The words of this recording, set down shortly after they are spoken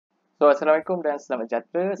So, Assalamualaikum dan selamat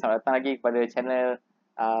sejahtera. Selamat datang lagi kepada channel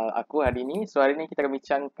aku hari ini. So, hari ini kita akan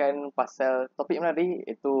bincangkan pasal topik menarik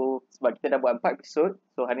iaitu sebab kita dah buat 4 episod.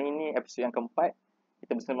 So, hari ini episod yang keempat.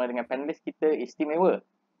 Kita bersama dengan panelis kita istimewa.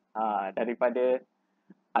 Daripada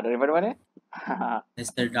mana?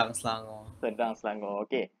 Sedang Selangor. Sedang Selangor.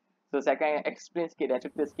 Okay. So, saya akan explain sikit dan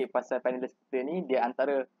cerita sikit pasal panelis kita ni. Dia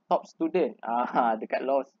antara top student dekat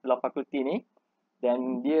law faculty ni.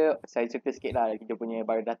 Dan dia, saya cerita sikit lah kita punya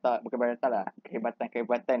biodata, bukan biodata lah,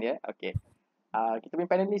 kehebatan dia. Okay. Kita punya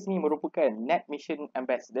panelis ni merupakan Net Mission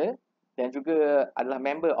Ambassador dan juga adalah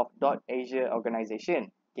member of .Asia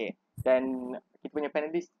Organisation. Okay. Dan kita punya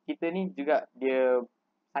panelis kita ni juga dia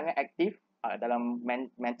sangat aktif dalam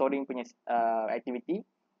mentoring punya aktiviti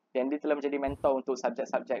dan dia telah menjadi mentor untuk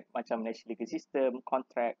subjek-subjek macam National Legal System,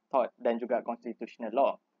 Contract, Tort dan juga Constitutional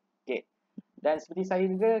Law. Okay. Dan seperti saya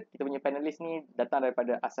juga, kita punya panelis ni datang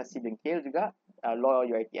daripada Asasi Dengkil juga, Law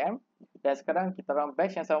UiTM. Dan sekarang kita orang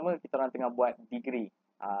batch yang sama, kita orang tengah buat degree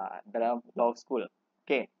dalam law school.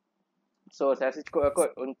 Okay. So, saya rasa cukup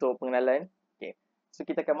kot untuk pengenalan. Okay. So,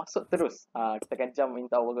 kita akan masuk terus. Kita akan jump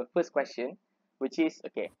into our first question, which is,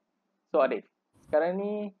 okay. So, Ariff, sekarang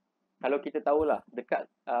ni, kalau kita tahulah, dekat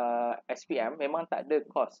SPM memang tak ada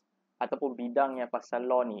course ataupun bidang yang pasal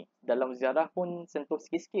law ni. Dalam sejarah pun sentuh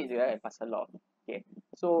sikit-sikit je kan pasal law. Okay.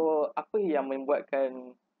 So, apa yang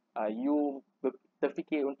membuatkan you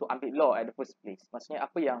terfikir untuk ambil law at the first place? Maksudnya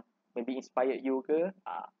apa yang maybe inspired you ke?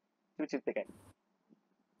 Cuba ceritakan.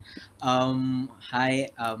 Hi,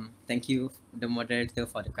 thank you the moderator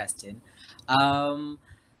for the question.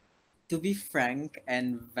 To be frank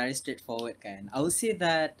and very straightforward I would say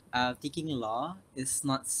that taking law is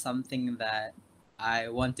not something that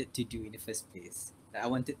I wanted to do in the first place. That I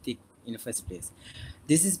wanted to take in the first place.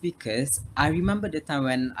 This is because I remember the time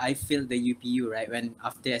when I failed the UPU, right? When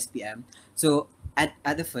after SPM. So at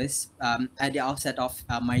the first, at the outset of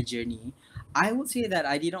my journey, I would say that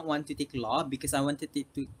I didn't want to take law because I wanted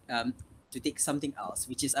to take something else,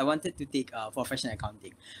 which is I wanted to take professional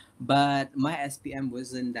accounting, but my SPM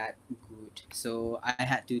wasn't that good, so I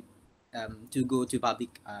had to go to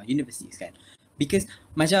public universities, kan? Because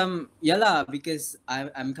macam yalah, because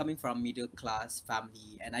I'm coming from middle class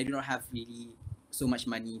family and I do not have really so much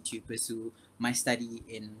money to pursue my study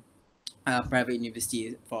in private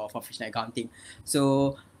university for professional accounting.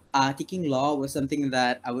 So taking law was something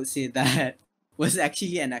that I would say that was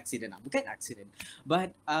actually an accident. Bukan accident,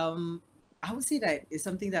 but I would say that it's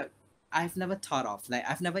something that I've never thought of. Like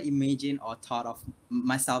I've never imagined or thought of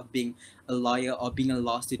myself being a lawyer or being a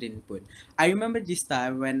law student. But I remember this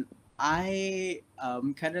time when I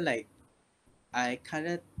kind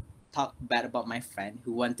of talked bad about my friend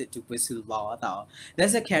who wanted to pursue law. Tau.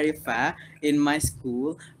 There's a career fair in my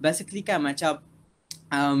school. Basically kan macam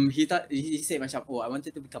he said macam, oh, I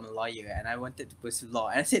wanted to become a lawyer and I wanted to pursue law.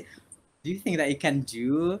 And I said, do you think that you can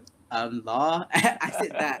do law? I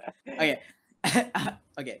said that. Okay.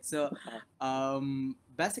 Okay, so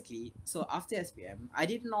basically, so after SPM, I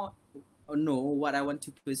did not know what I want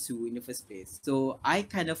to pursue in the first place. So I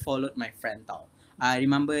kind of followed my friend out. I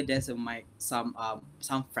remember there's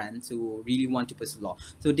some friends who really want to pursue law.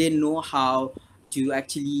 So they know how to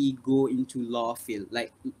actually go into law field,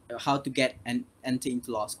 like how to get and enter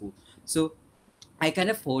into law school. So I kind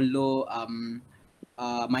of follow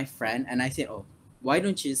my friend and I said, oh, why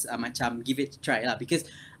don't you macam give it a try lah? Because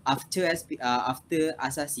after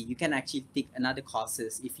Asasi, you can actually take another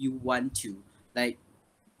courses if you want to. Like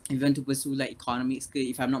if you want to pursue like economics,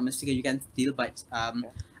 if I'm not mistaken, you can still, but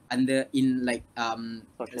under in like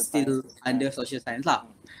still science. Under social science lah.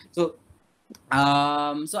 So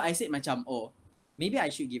I said macam, oh, maybe I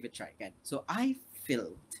should give it a try, kan? So I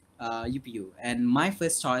failed UPU and my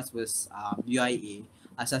first choice was UIA,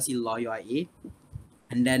 Asasi Law UIA,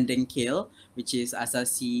 and then Dengkil, which is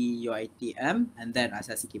Asasi UiTM, and then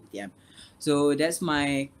Asasi KPTM. So that's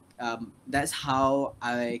my that's how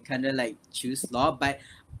I kind of like choose law, but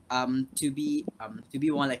to be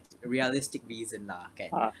more like realistic reason lah,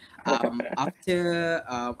 okay. After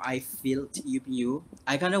I failed UPU,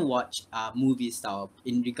 I kind of watch movies now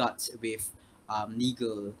in regards with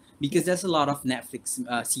legal, because there's a lot of Netflix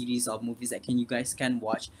series or movies that you guys can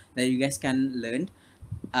watch, that you guys can learn,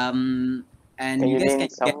 and can you guys can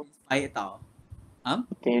some, get inspired tau.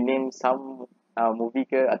 Can you name some movie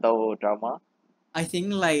ke atau drama? I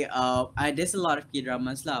think like there's a lot of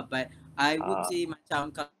K-dramas lah, but I would say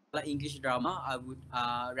macam kalau English drama, I would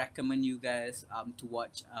recommend you guys to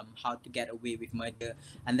watch How to Get Away with Murder,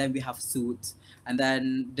 and then we have Suits, and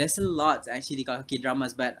then there's a lot actually kalau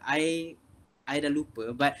K-dramas, but I dah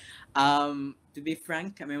lupa, but to be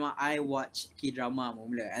frank, memang I watch K-drama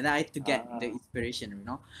mula, and I to get the Ah, inspiration,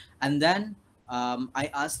 and then I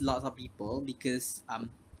asked lots of people because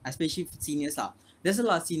especially seniors lah. There's a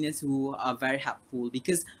lot of seniors who are very helpful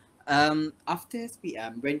because after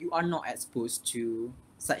SPM, when you are not exposed to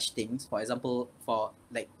such things, for example, for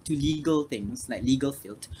like to legal things like legal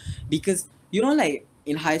field, because like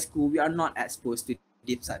in high school we are not exposed to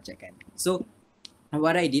deep subject, and so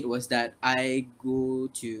what I did was that I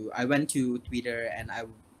went to Twitter and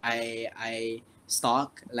I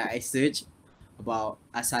stalk, like I search about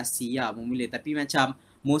asasi memula, tapi macam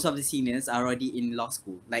most of the seniors are already in law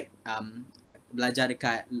school, like belajar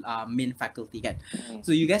dekat main faculty kan. mm,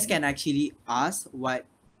 So you guys can actually ask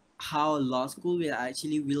how law school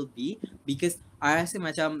will be, because I rasa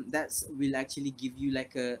macam that's will actually give you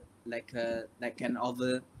like an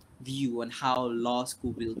overview on how law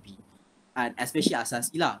school will be, and especially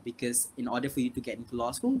asasi lah, because in order for you to get into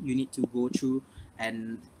law school you need to go through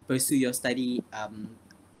and pursue your study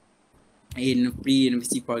in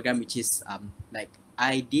pre-university program, which is like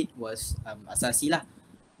I did was asasi lah.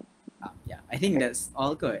 Yeah, I think okay. that's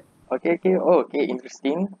all good. Okay, okay. Oh, okay.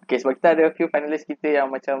 Interesting. Okay, sebab kita ada few finalist kita yang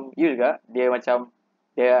macam you juga. Dia macam,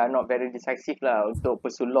 they are not very decisive lah untuk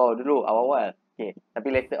pursue law dulu awal-awal. Okay. Tapi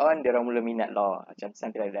later on, dia orang mula minat law. Macam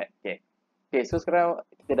something like that. Okay. Okay, so sekarang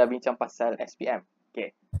kita dah bincang pasal SPM.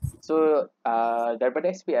 Okay. So, daripada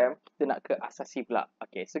SPM, kita nak ke asasi pula.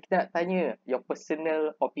 Okay, so kita nak tanya your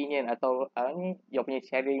personal opinion atau ni, your punya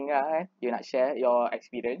sharing lah kan. You nak share your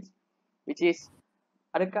experience. Which is,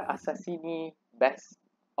 adakah asasi ni best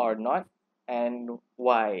or not, and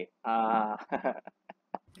why?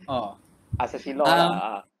 Oh, Asasi law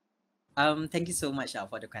lah. thank you so much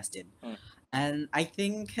for the question. Hmm. And I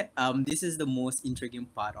think this is the most intriguing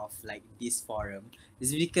part of like this forum,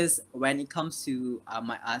 is because when it comes to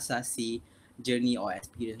my asasi journey or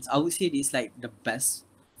experience, I would say this like the best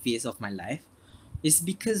phase of my life. It's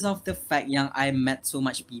because of the fact yang I met so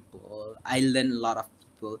much people, I learned a lot of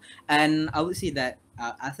people, and I would say that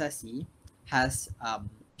asasi has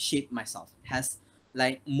shaped myself, has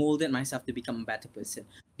like molded myself to become a better person.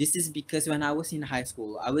 This is because when I was in high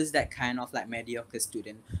school, I was that kind of like mediocre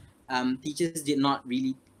student. Teachers did not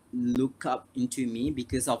really look up into me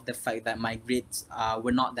because of the fact that my grades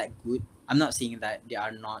were not that good. I'm not saying that they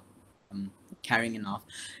are not caring enough.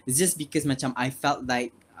 It's just because macam I felt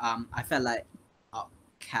like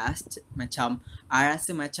outcast. Macam I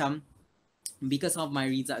rasa macam because of my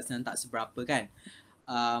results yang tak seberapa kan,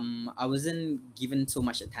 I wasn't given so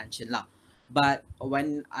much attention lah. But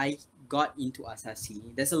when I got into asasi,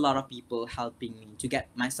 there's a lot of people helping me to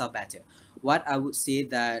get myself better. What I would say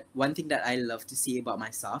that one thing that I love to see about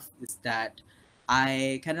myself is that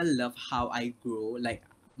I kind of love how I grow, like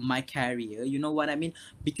my career. You know what I mean?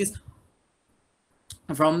 Because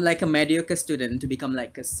from like a mediocre student to become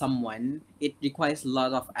like someone, it requires a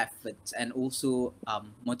lot of effort and also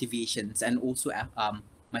motivations and also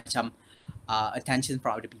macam attention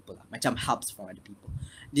from other people lah. Macam helps from other people.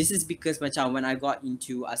 This is because macam when I got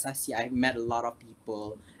into asasi, I met a lot of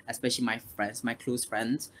people, especially my friends, my close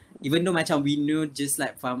friends. Even though macam we knew just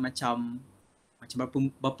like from macam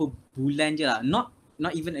berapa bulan je lah, not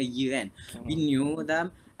even a year kan. We knew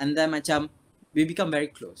them, and then macam we become very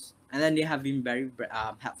close, and then they have been very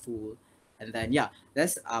helpful. And then yeah,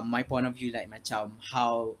 that's my point of view, like macam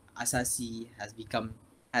how asasi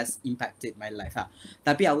has impacted my life lah.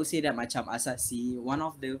 Tapi I would say that macam asasi, one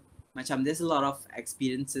of the macam there's a lot of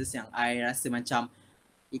experiences yang I rasa macam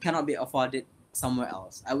it cannot be afforded somewhere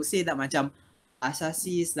else. I would say that macam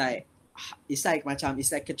asasi is like it's like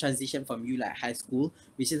a transition from you like high school,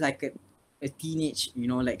 which is like a teenage,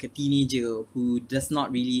 like a teenager who does not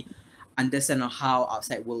really understand how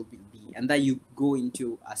outside world will be, and then you go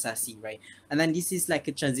into asasi, right? And then this is like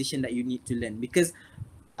a transition that you need to learn, because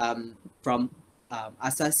from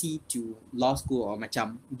asasi to law school or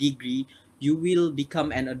macam degree, you will become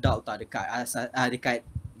an adult dekat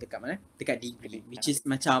mana? Dekat degree, which is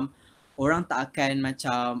macam orang tak akan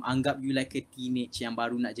macam anggap you like a teenage yang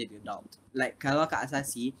baru nak jadi adult. Like kalau kat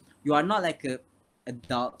asasi, you are not like a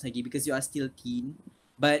adult lagi because you are still teen,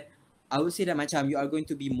 but I would say that macam you are going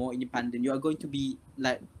to be more independent. You are going to be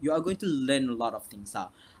like, you are going to learn a lot of things lah.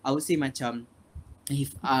 I would say macam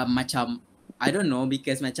if macam I don't know,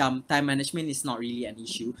 because macam time management is not really an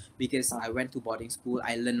issue because I went to boarding school.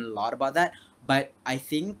 I learned a lot about that. But I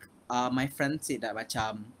think my friend said that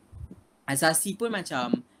macam asasi pun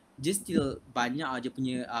macam just still banyak aja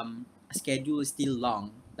punya schedule still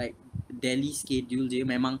long. Like daily schedule je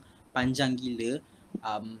memang panjang gila.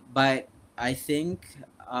 But I think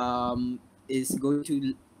is going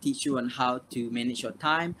to teach you on how to manage your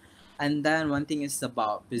time, And then one thing is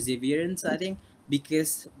about perseverance, I think,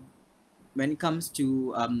 because when it comes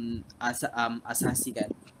to asasi kan,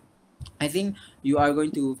 I think you are going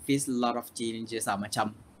to face a lot of challenges lah,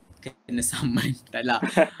 macam kena saman tak lah.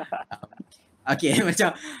 Okay,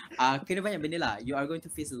 macam kena banyak benda lah. You are going to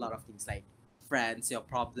face a lot of things like friends, your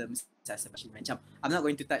problems, especially macam I'm not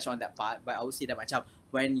going to touch on that part, but I would say that macam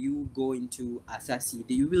when you go into asasi,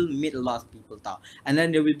 you will meet a lot of people tau. And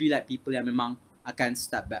then there will be like people yang memang akan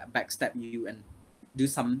backstab you and do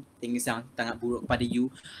some things yang sangat buruk pada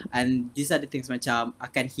you, and these are the things macam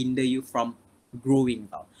akan hinder you from growing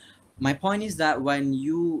tau. My point is that when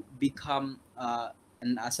you become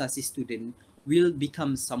an asasi student, will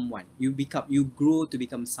become someone. You grow to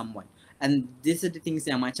become someone. And these are the things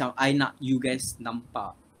yang macam I nak you guys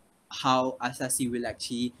nampak how asasi will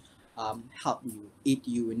actually help you, aid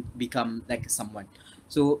you and become like someone.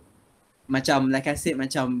 So macam like I said,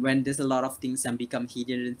 macam when there's a lot of things yang become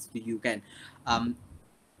hindrance to you kan,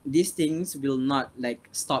 these things will not like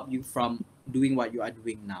stop you from doing what you are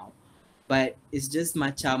doing now. But it's just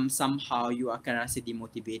macam somehow you akan rasa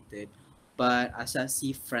demotivated. But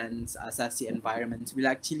asasi friends, asasi environments will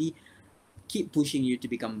actually keep pushing you to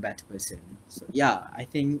become a better person. So yeah, I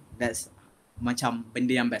think that's macam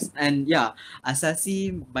benda yang best. And yeah,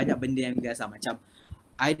 asasi banyak benda yang biasa macam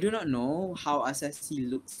I do not know how asasi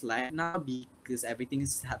looks like now because everything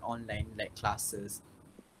is had online like classes.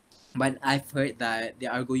 But I've heard that they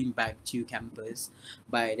are going back to campus,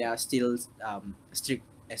 but there are still strict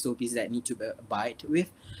SOPs that need to be abide with.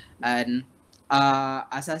 And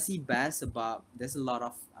asasi best about there's a lot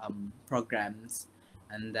of programs,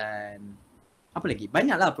 and then apa lagi?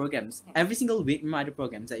 Banyak lah programs. Every single week memang ada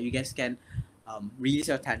programs that you guys can release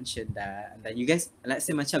your attention there, and then you guys, let's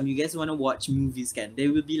say macam you guys want to watch movies kan, there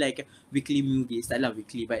will be like weekly movies, tak lah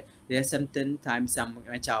weekly, but there are certain times yang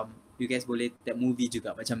macam you guys boleh tengok movie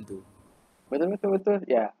juga macam tu. Betul.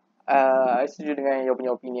 Ya. I setuju dengan you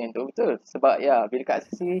punya opinion tu. Betul. Sebab ya, bila kat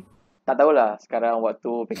asasi, tak tahulah sekarang waktu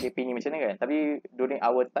PKP ni macam mana kan. Tapi during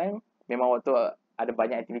our time, memang waktu ada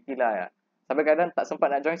banyak aktiviti lah. Sampai kadang tak sempat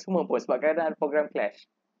nak join semua pun sebab kadang ada program clash.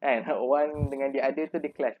 Kan? One dengan the other tu dia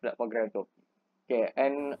clash pula program tu. Okay.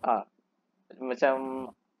 And macam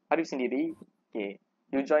Ariff sendiri, okay,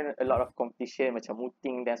 you join a lot of competition macam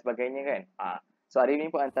mooting dan sebagainya kan. So Ariff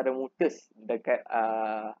ni pun antara mutus dekat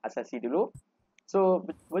asasi dulu. So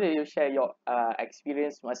boleh you share your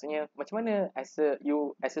experience, maksudnya macam mana as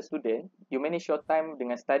a student you manage your time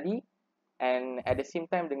dengan study and at the same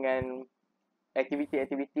time dengan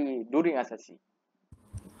aktiviti-aktiviti during asasi?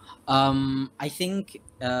 I think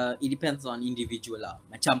it depends on individual lah.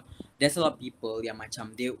 Macam there's a lot of people yang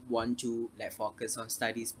macam they want to like focus on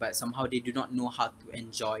studies but somehow they do not know how to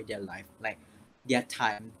enjoy their life, like their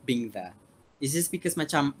time being there. It's just because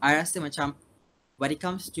macam I rasa macam when it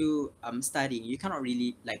comes to studying, you cannot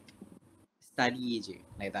really like study je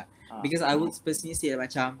like that. Because I would personally say that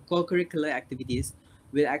macam co-curricular activities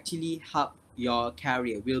will actually help your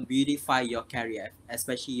career, will beautify your career,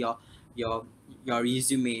 especially your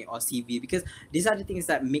resume or CV, because these are the things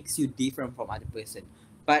that makes you different from other person.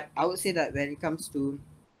 But I would say that when it comes to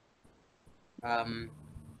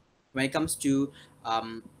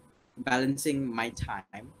balancing my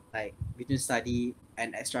time like between study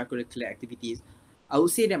and extracurricular activities, I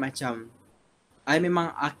would say that macam I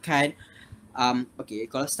memang akan okay,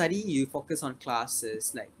 kalau study you focus on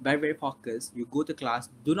classes, like very focused, you go to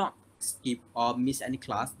class, do not skip or miss any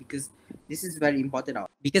class because this is very important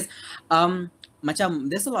out. Because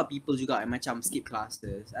macam there's a lot of people juga yang macam skip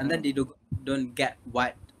classes and then they don't get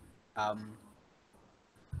what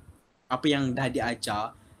apa yang dah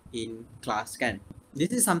diajar in class kan.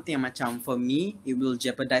 This is something yang macam for me it will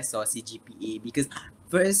jeopardize your CGPA because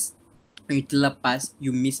first you terlepas,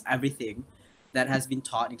 you miss everything that has been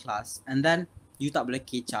taught in class and then you tak boleh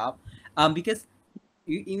catch up because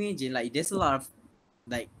you imagine like there's a lot of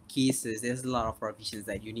like cases, there's a lot of provisions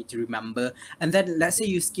that you need to remember, and then let's say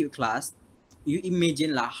you skip class, you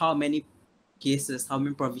imagine like how many cases, how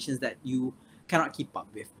many provisions that you cannot keep up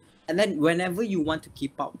with, and then whenever you want to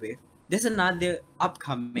keep up with, there's another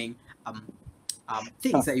upcoming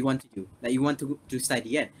things that you want to do, that you want to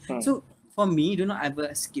study kan. So for me, do not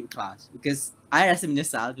ever skip class because I rasa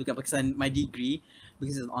menyesal juga pasal my degree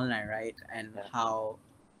because it's online, right? And how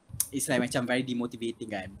it's like macam very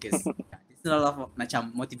demotivating kan because there's not a lot of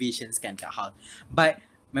macam motivations kan kat hal. But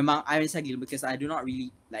memang I menyesal gila because I do not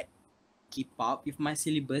really like keep up with my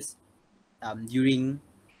syllabus during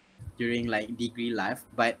like degree life.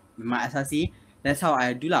 But memang asasi, that's how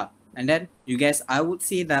I do lah. And then you guys, I would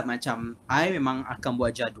say that macam I memang akan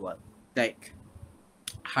buat jadual like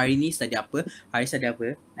hari ni study apa, hari study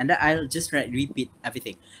apa, and then I'll just repeat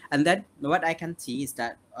everything. And then what I can see is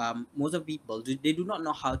that most of people they do not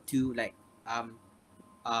know how to like um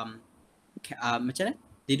macam mana?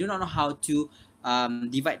 They do not know how to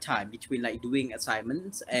divide time between like doing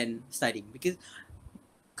assignments and studying, because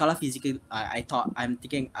kalau physical I thought I'm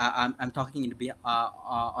thinking I'm talking in the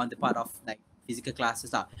on the part of like physical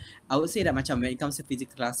classes lah. I would say that macam when it comes to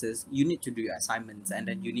physical classes, you need to do your assignments, and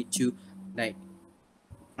then you need to like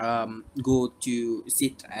go to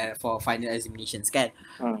sit for final examinations kan,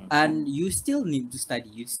 and you still need to study,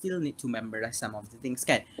 you still need to memorize some of the things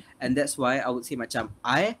kan. And that's why I would say macam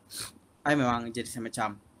I memang jadi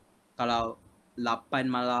macam kalau 8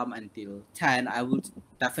 malam until 10, I would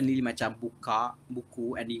definitely macam buka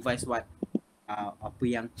buku and revise what apa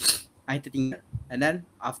yang I tertinggal. And then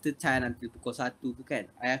after 10 until pukul 1 tu kan,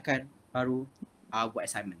 I akan baru buat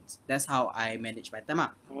assignments. That's how I manage my time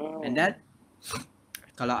lah. And then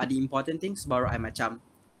kalau ada important things, baru I macam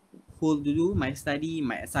hold dulu my study,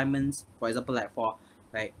 my assignments. For example like for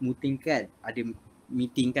like meeting kan, ada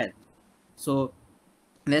meeting kan. So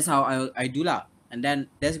that's how I do lah. And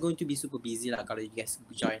then that's going to be super busy lah kalau you guys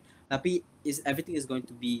join. Tapi everything is going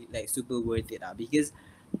to be like super worth it lah, because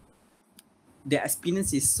the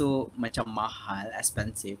experience is so macam mahal,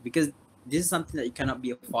 expensive, because this is something that you cannot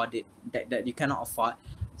be afforded, that you cannot afford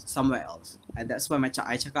somewhere else. And that's why macam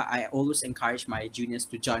I cakap, I always encourage my juniors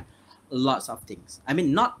to join lots of things. I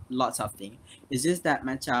mean not lots of things, it's just that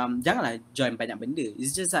macam janganlah join banyak benda.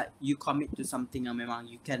 It's just that you commit to something yang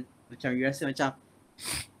memang you can macam you rasa macam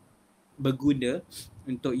berguna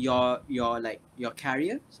untuk your like your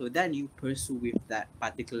career, so then you pursue with that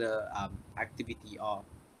particular activity, or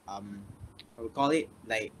I would call it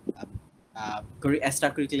like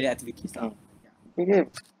extracurricular activities lah. Okay,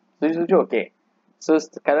 setuju. Okay, so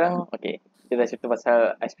sekarang okay, kita dah cerita pasal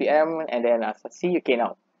SPM and then asasi. Okay,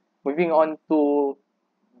 now moving on to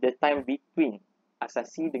the time between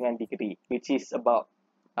asasi dengan degree, which is about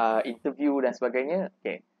interview dan sebagainya.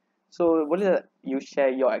 Okay, so boleh you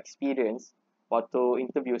share your experience waktu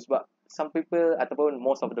interview, sebab some people ataupun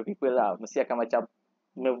most of the people lah mesti akan macam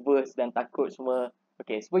nervous dan takut semua.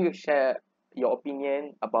 Okay, so you share your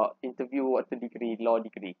opinion about interview waktu degree, law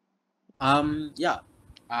degree.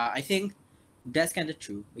 I think that's kind of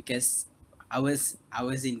true, because I was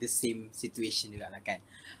in the same situation juga lah kan.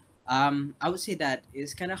 I would say that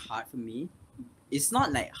it's kind of hard for me. It's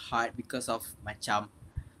not like hard because of macam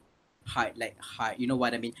hard, you know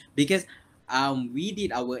what I mean, because we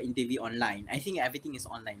did our interview online. I think everything is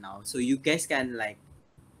online now, so you guys can like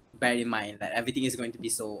bear in mind that everything is going to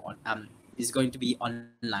be is going to be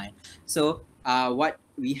online. So what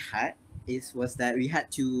we had was that we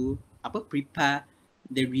had to prepare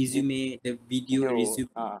the resume, the video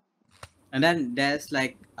resume, and then there's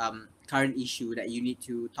like current issue that you need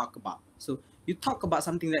to talk about. So you talk about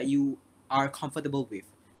something that you are comfortable with,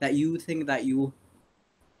 that you think that you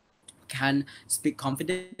can speak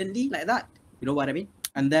confidently, like that, you know what I mean.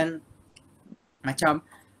 And then macam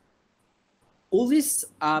always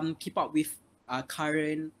keep up with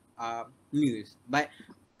current news, but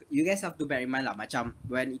you guys have to bear in mind lah, macam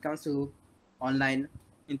when it comes to online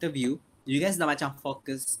interview, you guys dah macam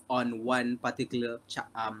focus on one particular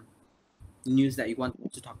news that you want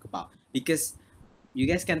to talk about, because you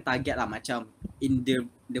guys can target lah macam in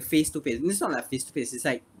the face to face. It's not like face to face, it's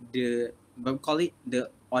like the call it the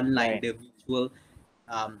online, the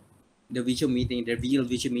visual meeting, the real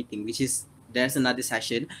visual meeting, which is there's another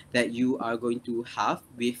session that you are going to have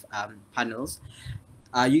with panels.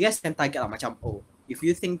 You guys can target lah macam, oh, if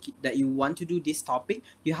you think that you want to do this topic,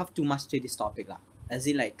 you have to master this topic lah, as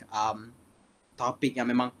in like topic yang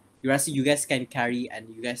memang you rasa you guys can carry and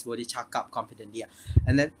you guys boleh cakap confidently lah.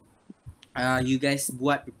 And then you guys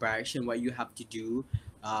buat preparation what you have to do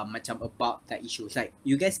macam about that issue. It's like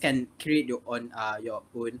you guys can create your own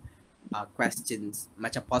questions,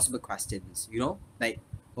 macam possible questions, you know, like,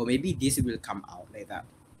 or maybe this will come out like that.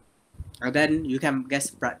 And then you can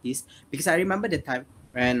guys practice, because I remember the time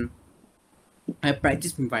when I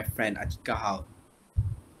practiced with my friend Atika how.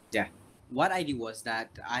 Yeah, what I did was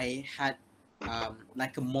that I had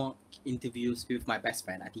like a mock interviews with my best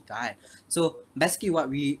friend Atika. So basically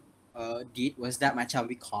what we did was that macam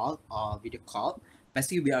we called or video call.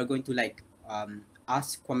 Basically we are going to like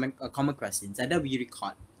ask common questions, and then we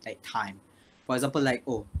record like time. For example, like,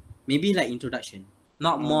 oh, maybe like introduction,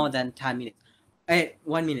 not more than 10 minutes.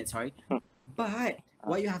 1 minute, sorry. But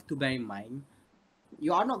what you have to bear in mind,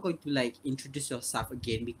 you are not going to like introduce yourself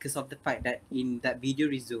again, because of the fact that in that video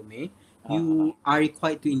resume, you are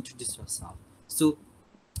required to introduce yourself. So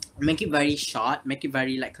make it very short, make it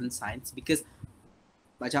very like concise, because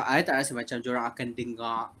macam I tak rasa macam diorang akan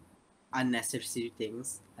dengar unnecessary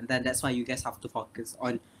things, and then that's why you guys have to focus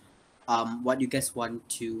on what you guys want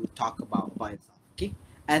to talk about yourself, okay?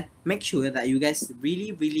 And make sure that you guys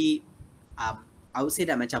really I would say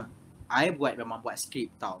that macam I memang buat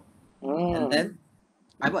script tau, and then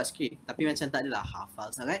I buat script tapi macam tak adalah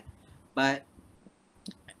hafal sangat, but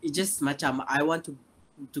it just macam I want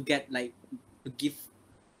to get like to give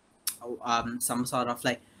some sort of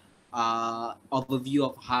like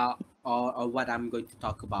overview of how or what I'm going to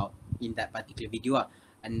talk about in that particular video.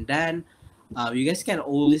 And then you guys can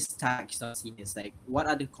always tag your seniors, like what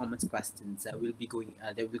are the common questions that will be going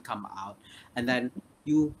that will come out, and then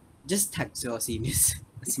you just tag your seniors.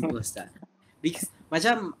 As simple as that. Because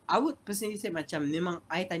macam I would personally say macam memang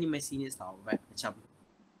I tanya my seniors tau, right? Macam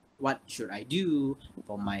what should I do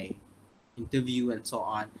for my interview and so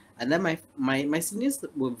on. And then my seniors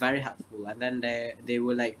were very helpful, and then they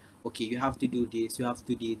were like, okay, you have to do this, you have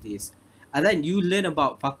to do this, and then you learn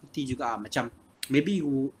about faculty juga. Macam maybe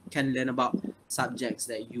you can learn about subjects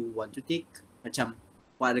that you want to take, macam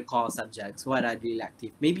what are the core subjects, what are the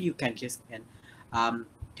elective. Maybe you can just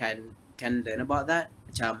can learn about that.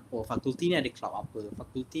 Macam faculty ni ada club apa,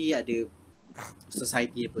 faculty ada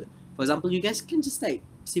society apa. For example, you guys can just like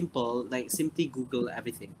simply Google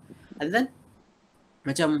everything. And then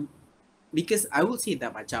macam, because I would say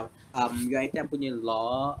that macam UiTM punya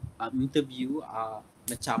law interview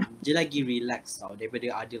macam dia lagi relax tau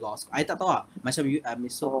daripada ada law school. I tak tahu lah, macam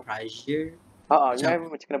so pressure. You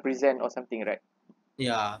macam kena present or something, right?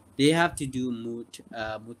 Yeah, they have to do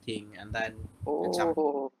mooting, and then macam,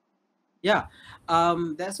 yeah,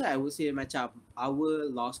 that's why I would say macam our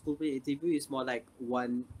law school interview is more like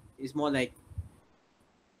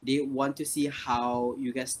they want to see how you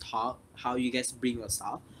guys talk, how you guys bring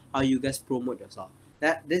yourself, how you guys promote yourself.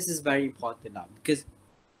 That this is very important now, because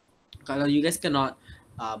kalau you guys cannot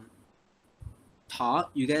talk,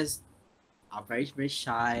 you guys are very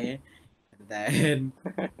shy, and then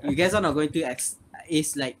you guys are not going to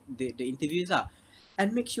ace like the interviews lah.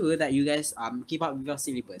 And make sure that you guys keep up with your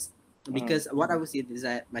syllabus. Because what I would say is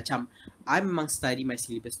that macam I memang study my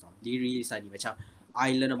syllabus now. They really study. Macam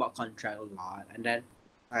I learn about contract a lot, and then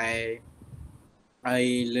I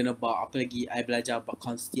learn about apa lagi, I belajar about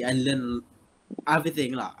constitution, I learn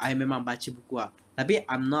everything lah. I memang baca buku lah. Tapi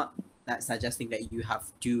I'm not that suggesting that you have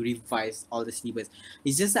to revise all the syllabus.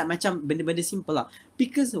 It's just that macam benda-benda simple lah.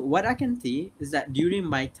 Because what I can see is that during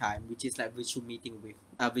my time, which is like virtual meeting with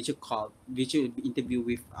virtual interview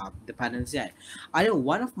with the panelists, right? I know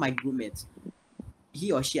one of my groupmates,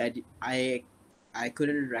 he or she I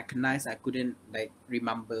couldn't recognize, I couldn't like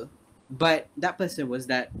remember, but that person was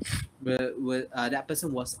that person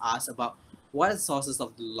was asked about what are the sources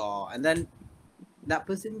of the law, and then that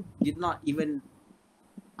person did not even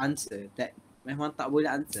answer. That memang tak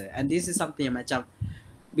boleh answer. And this is something yang macam,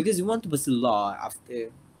 because you want to pursue law,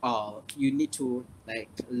 after all you need to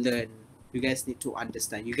like learn, you guys need to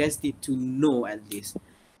understand, you guys need to know at least.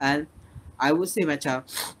 And I would say macam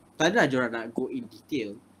tak adalah diorang nak go in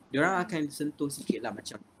detail, diorang akan sentuh sikit lah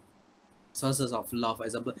macam sources of law, for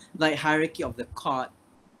example, like hierarchy of the court,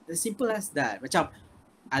 as simple as that. Macam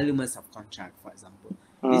elements of contract, for example.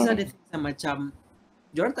 These are the things yang macam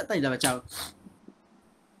diorang tak tanya lah macam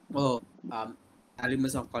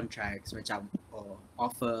elements of contracts, macam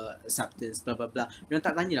offer acceptance, blah blah blah. Diorang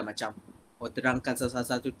tak tanya lah macam terangkan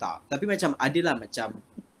satu-satu, tak. Tapi macam adalah macam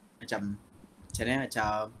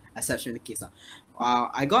exceptional case lah.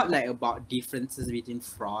 I got like about differences between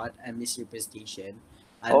fraud and misrepresentation.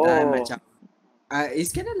 And then macam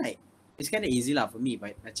it's kind of easy lah for me,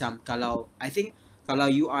 but macam I think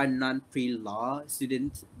kalau you are non-pre-law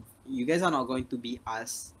student, you guys are not going to be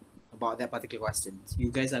asked about that particular question.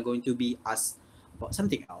 You guys are going to be asked about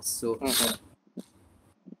something else. So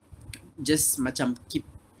just macam keep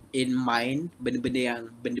in mind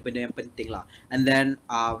benda-benda yang penting lah. And then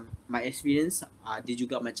my experience dia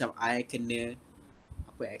juga macam I kena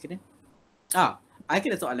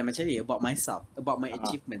soalan macam ni about myself, about my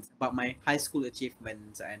achievements, about my high school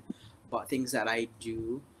achievements, and about things that I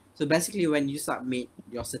do. So basically when you submit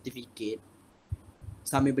your certificate,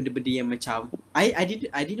 submit benda-benda yang macam I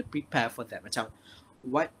didn't prepare for that. Macam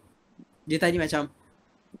what dia tanya macam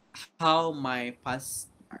how my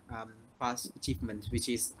past achievements, which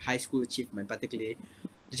is high school achievement particularly,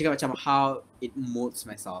 dia cakap macam how it molds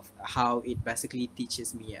myself, how it basically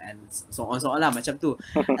teaches me, and so on lah macam tu.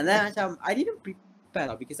 And then macam I didn't prepare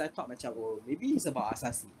lah, because I thought macam maybe it's about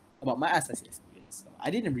my asasi experience. So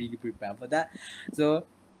I didn't really prepare for that. So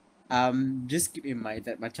just keep in mind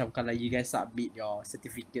that macam kalau you guys submit your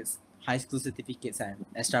certificates high school certificates and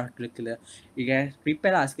extracurricular, you guys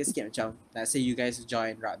prepare lah sikit-sikit macam, let's say you guys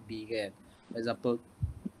join rugby kan, for example,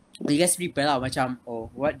 you guys prepare lah macam, oh,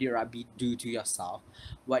 what did rugby do to yourself,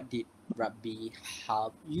 what did rugby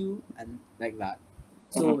help you, and like that.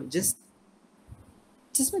 So just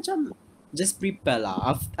macam just prepare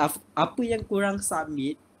lah. Apa yang kurang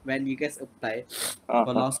submit when you guys apply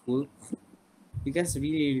for law school, you guys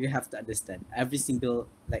really have to understand every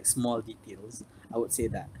single like small details. I would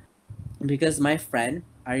say that because my friend,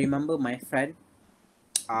 I remember my friend,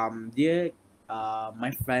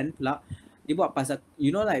 my friend pula, dia buat pasal,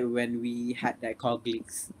 you know, like when we had that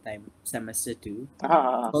Lex time semester 2,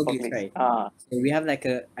 Lex, right? So we have like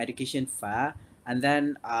a education fair, and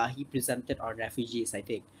then he presented on refugees, I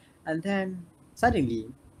think, and then suddenly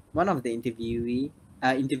one of the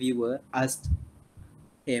interviewer asked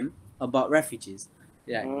him about refugees,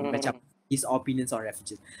 yeah, macam his opinions on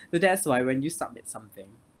refugees. So that's why when you submit something,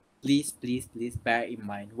 please bear in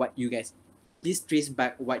mind what you guys, please trace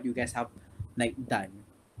back what you guys have like done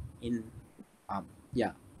in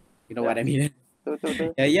yeah, you know what I mean.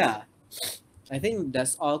 Yeah, I think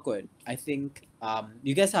that's all good. I think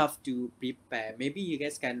you guys have to prepare. Maybe you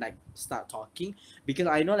guys can like start talking, because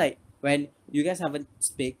I know like when you guys haven't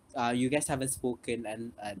spoken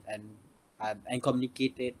and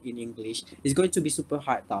communicated in English, it's going to be super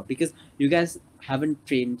hard now because you guys haven't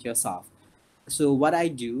trained yourself. So what I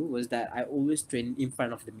do was that I always train in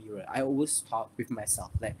front of the mirror. I always talk with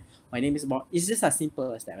myself. Like, my name is Mark. It's just as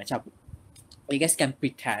simple as that. Macam, you guys can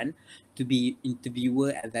pretend to be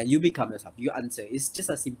interviewer and then you become yourself. You answer. It's just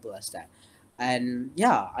as simple as that. And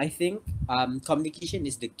yeah, I think communication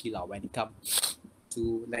is the key lah when it comes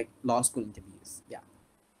to like law school interviews. Yeah.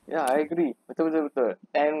 Yeah, I agree. Betul.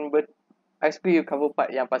 And I suka you cover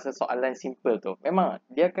part yang pasal soalan simple tu. Memang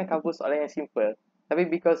dia akan cover soalan yang simple, tapi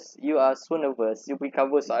because you are so nervous, you pergi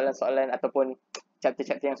cover soalan-soalan ataupun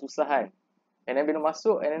chapter-chapter yang susah kan. And then bila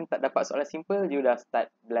masuk and then tak dapat soalan simple, you dah start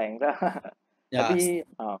blank dah. Yeah.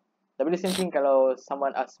 Tapi the same thing kalau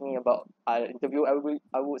someone ask me about interview, I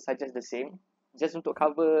would suggest the same. Just untuk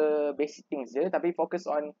cover basic things je, tapi focus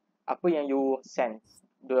on apa yang you send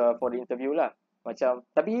for the interview lah. Macam,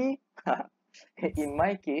 tapi in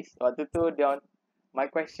my case, waktu tu my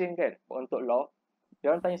question kan untuk law,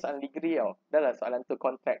 dia orang tanya soalan degree tau. Dah lah soalan tu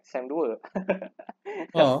contract SEM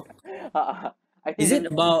 2. Oh. I think Is it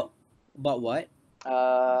about what?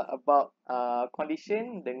 About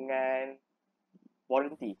condition dengan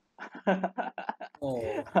warranty. Oh.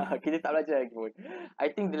 Kita tak belajar lagi pun. I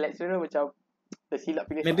think the lecturer macam tersilap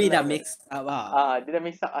pilih Maybe soalan that mix up lah. dia dah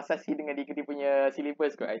mix up asasi dengan degree punya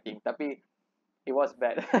syllabus kot, I think. Tapi it was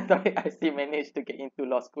bad. Tapi I still managed to get into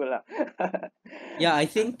law school lah. Yeah, I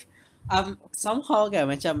think somehow kan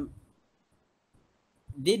macam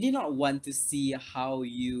they did not want to see how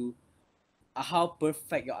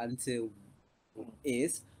perfect your answer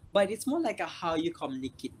is, but it's more like how you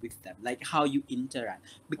communicate with them, like how you interact.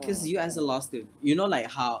 Because you as a law student, you know, like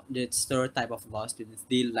how the stereotype of law students,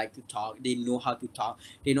 they like to talk, they know how to talk,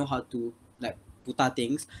 they know how to like putar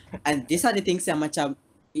things, and these are the things yang macam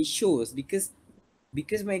it shows because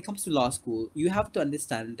when it comes to law school, you have to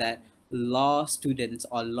understand that law students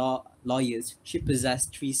or lawyers should possess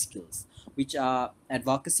 3 skills, which are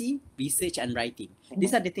advocacy, research, and writing.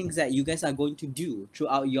 These are the things that you guys are going to do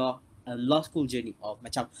throughout your law school journey or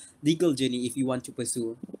macam legal journey if you want to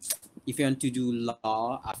do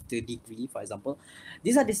law after degree, for example.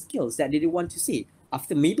 These are the skills that they want to see.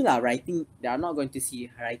 After maybe writing, they are not going to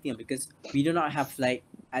see writing because we do not have like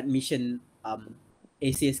admission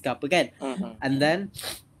ACS ke apa kan. And then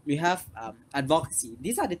we have advocacy.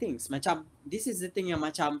 These are the things macam, this is the thing yang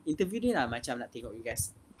macam interview dia lah macam nak tengok you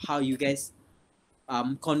guys, how you guys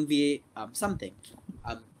convey something.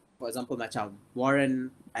 For example macam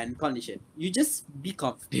warrant and condition, you just be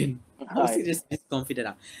confident. Mostly just be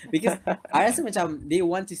confident lah. Because I rasa macam they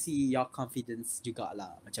want to see your confidence juga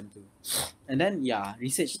lah macam tu. And then yeah,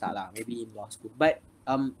 research tak lah maybe in law school. But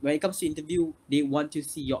when it comes to interview, they want to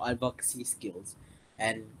see your advocacy skills.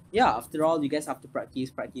 And yeah, after all, you guys have to practice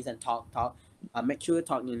and talk. Make sure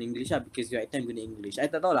talk in English lah because your time guna English. I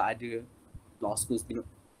tak tahu lah ada law schools tengok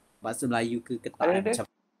bahasa Melayu ke tak macam.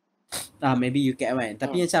 Maybe UKM kan.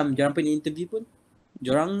 Tapi macam diorang punya interview pun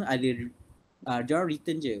diorang ada diorang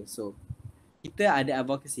written je. So kita ada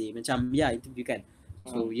advocacy macam interview kan.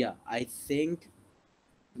 So yeah, I think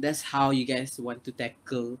that's how you guys want to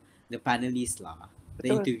tackle the panelist lah,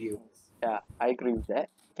 the interview. Yeah, I agree with that.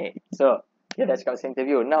 Okay, so kita dah cakap pasal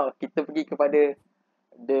interview. Now kita pergi kepada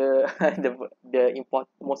the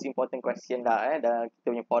most important question lah dalam kita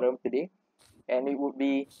punya forum today, and it would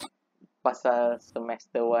be pasal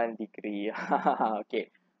semester 1 degree. Okay,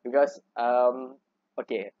 Because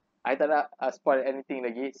okay, I tak nak spoil anything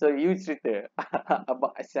lagi. So you cerita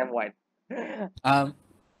about SEM 1. Um,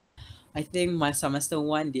 I think my semester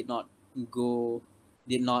one go,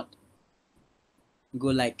 did not go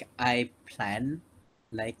like I planned,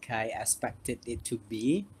 like I expected it to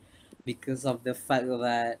be, because of the fact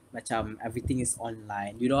that macam everything is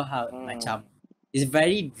online. You know how macam it's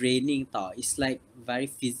very draining tau. It's like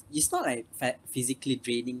it's not like physically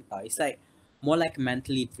draining tau. It's like more like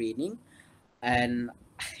mentally draining. And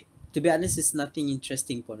to be honest, it's nothing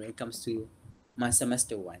interesting when it comes to my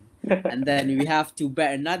semester one. And then we have to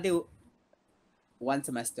bear another one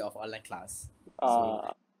semester of online class.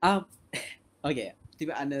 So um okay, to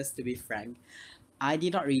be honest, to be frank, I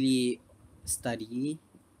did not really study.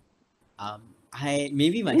 I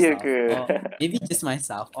maybe Ya myself, ke? or maybe just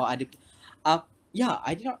myself, or other. Yeah,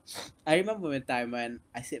 I did not. I remember one time when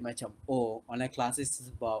I said macam, oh, online classes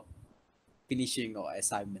is about finishing or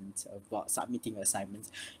assignments, about submitting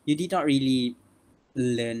assignments. You did not really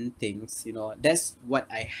learn things, you know. That's what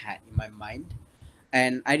I had in my mind.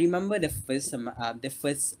 And I remember the first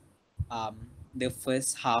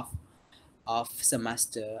half of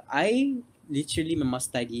semester, I literally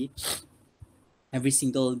must study every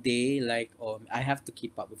single day. Like, oh, I have to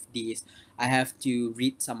keep up with this. I have to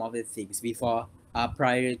read some of the things before,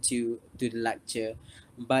 prior to the lecture.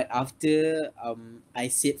 But after I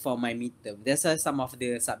sit for my midterm, there's some of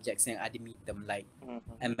the subjects yang ada midterm, like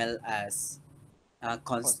MLS,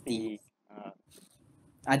 consti, Konsti.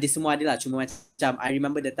 ada semua ada lah. Cuma macam I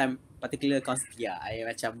remember the time particular consti lah, I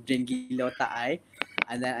macam drain gila otak I.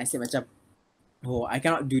 And then I say macam, oh, I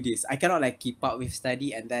cannot do this. I cannot like keep up with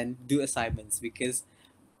study and then do assignments, because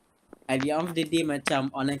at the end of the day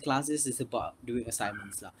macam online classes is about doing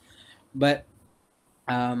assignments lah. But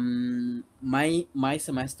my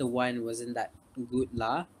semester one wasn't that good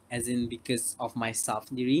lah, as in because of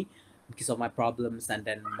myself sendiri, because of my problems, and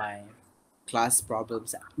then my class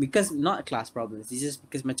problems. Because not class problems, it's just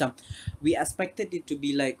because macam we expected it to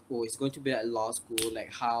be like, oh, it's going to be a law school,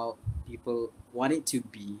 like how people want it to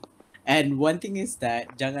be. And one thing is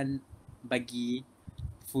that jangan bagi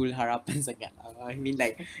full harapan sangat. I mean,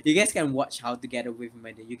 like, you guys can watch How to Get Away with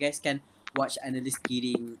Murder. You guys can watch Analyst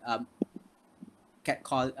Kidding,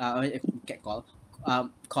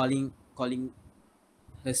 calling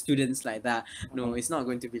her students like that. No, it's not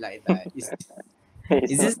going to be like that.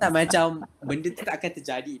 It's just that macam benda tu tak akan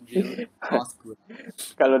terjadi in real law school.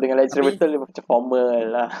 Kalau dengan lecturer Tapi, betul dia macam formal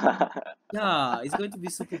lah. yeah, it's going to be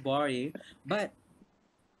super boring. But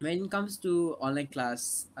when it comes to online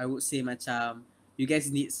class, I would say macam you guys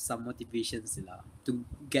need some motivations lah to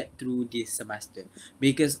get through this semester,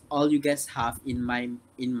 because all you guys have in mind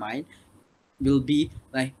will be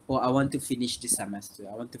like, oh, I want to finish this semester.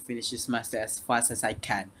 I want to finish this semester as fast as I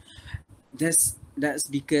can. That's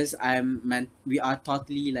because we are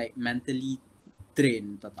totally like mentally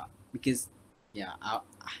trained, tak? Because yeah,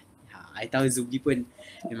 I tahu Zubdi pun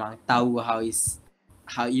memang tahu how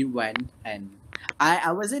it went. And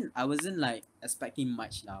I wasn't like expecting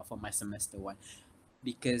much now for my semester one,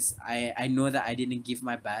 because I know that I didn't give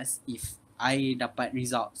my best. If I dapat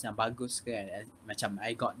results yang bagus kan, macam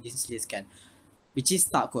I got this list kan, which is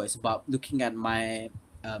tak kot, sebab looking at my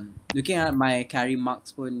carry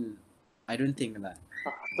marks pun, I don't think that.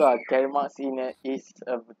 Tu lah, carry marks is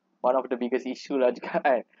one of the biggest issue lah juga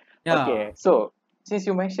kan. Yeah. Okay, so since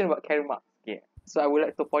you mentioned about carry marks, okay, so I would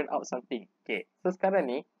like to point out something. Okay, so sekarang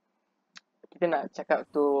ni kita nak cakap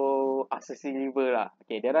tu accessory liver lah.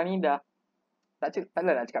 Okay, diorang ni dah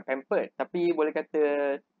taklah nak cakap pampered, tapi boleh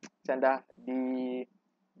kata macam dah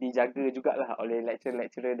dijaga jugalah oleh lecturer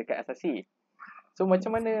dekat asasi. So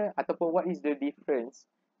macam mana ataupun what is the difference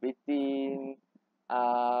between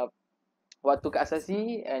waktu kat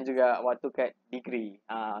asasi and juga waktu kat degree?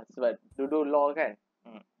 Sebab dulu law kan.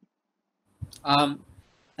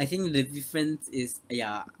 I think the difference is,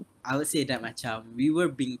 yeah, I would say that macam we were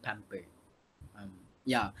being pampered.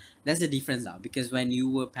 Yeah, that's the difference lah. Because when you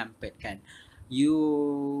were pampered kan,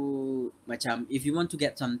 you macam if you want to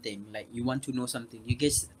get something, like you want to know something, you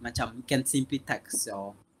guys macam can simply text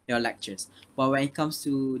your lectures. But when it comes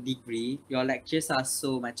to degree, your lectures are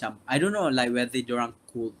so macam, I don't know like whether diorang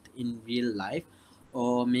cool in real life,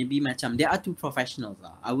 or maybe macam they are too professional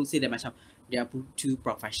lah. I would say that macam they are too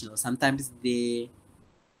professional. Sometimes they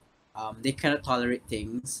cannot tolerate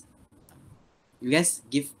things. You guys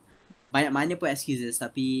give banyak-banyak pun excuses,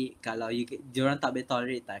 tapi kalau diorang tak boleh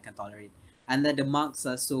tolerate, tak akan tolerate. And then the marks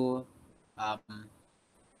are so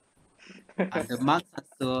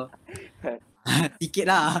sikit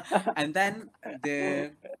lah. And then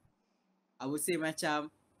I would say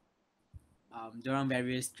macam diorang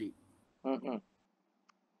very strict.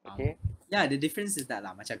 Okay. Yeah, the difference is that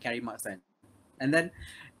lah, macam carry marks kan. And then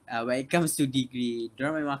when it comes to degree,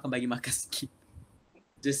 diorang memang akan bagi marks sikit.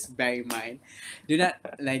 Just bear in mind, do not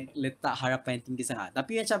like letak harapan yang tinggi sangat.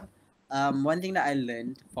 Tapi macam one thing that I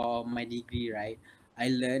learned for my degree, right?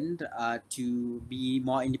 I learned to be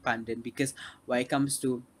more independent, because when it comes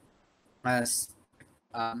to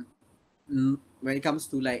when it comes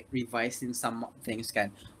to like revising some things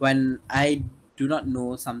kan, when I do not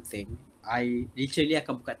know something, I literally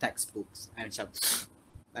akan buka textbooks and macam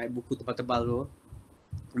like buku tebal-tebal tu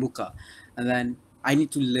buka, and then I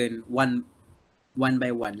need to learn one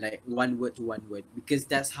by one, like one word to one word, because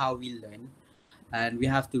that's how we learn, and we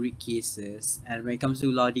have to read cases. And when it comes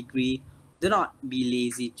to law degree, do not be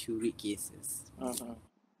lazy to read cases.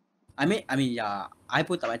 I mean yeah, I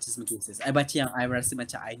pun tak baca semua cases. I baca yang I rasa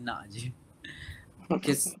macam I nak je.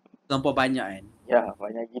 Because terlampau banyak kan. Ya,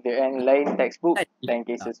 banyak gila kan. Lain textbook, lain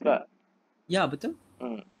cases pula. Ya, betul.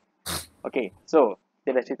 Okay, so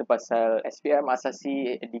kita dah cerita pasal SPM,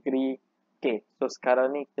 asasi, degree. Okay, so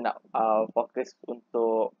sekarang ni kita nak fokus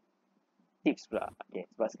untuk tips pula. Okay,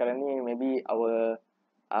 sebab sekarang ni maybe our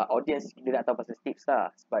audience dia nak tahu pasal tips lah.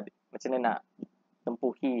 Sebab macam mana nak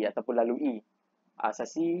tempuhi ataupun lalui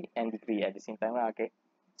asasi and degree at the same time lah. Okay,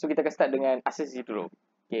 so kita akan start dengan asasi dulu.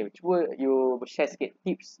 Okay, cuba you share sikit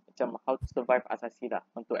tips macam how to survive asasi lah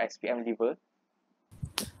untuk SPM level.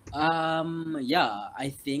 Yeah, I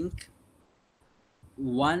think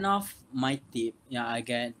one of my tip yang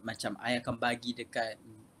macam I akan bagi dekat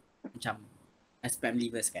macam SPM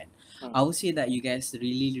levels kan, I would say that you guys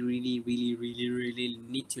really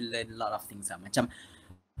need to learn a lot of things lah. Macam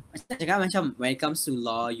cakap macam when it comes to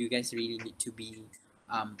law, you guys really need to be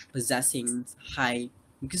possessing high,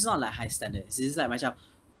 because it's not like high standards, it's like macam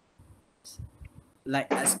like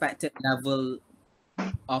expected level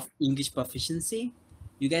of English proficiency.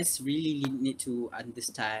 You guys really need to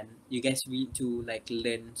understand. You guys need to like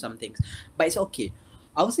learn some things. But it's okay.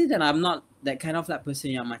 I would say that I'm not that kind of like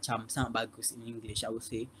person yang macam sangat bagus in English. I would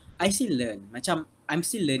say I still learn. Macam I'm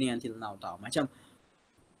still learning until now tau. Macam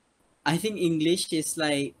I think English is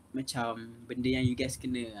like macam benda yang you guys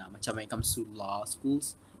kena macam when it comes to law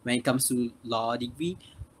schools, when it comes to law degree,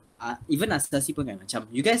 even asasi pun kan, macam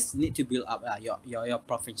you guys need to build up your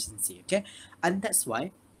proficiency, okay? And that's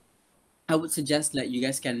why I would suggest that you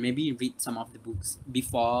guys can maybe read some of the books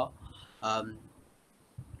before apa?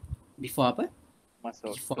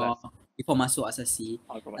 Before masuk asasi.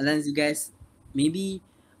 And then you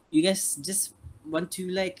guys just want to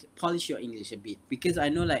like polish your English a bit, because I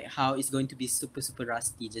know like how it's going to be super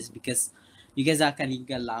rusty just because you guys akan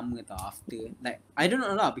tinggal lama tau after. Like I don't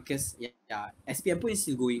know lah, because yeah, SPM pun is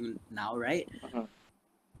still going now, right?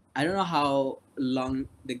 I don't know how long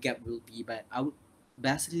the gap will be, but I would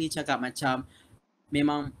basically cakap macam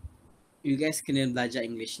memang you guys kena belajar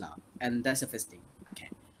English lah, and that's the first thing. Okay,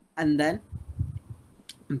 and then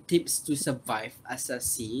tips to survive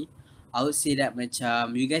asasi, I would say that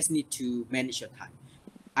macam you guys need to manage your time.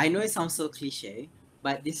 I know it sounds so cliche,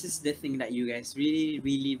 but this is the thing that you guys really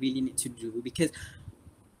need to do, because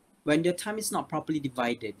when your time is not properly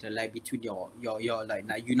divided, like between your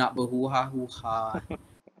like you nak berhuha-huha,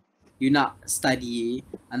 you not study,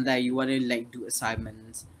 and then you want to like do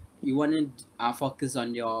assignments, you want to focus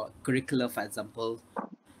on your curriculum, for example,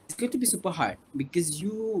 it's going to be super hard, because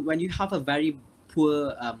when you have a very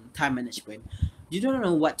poor time management, you don't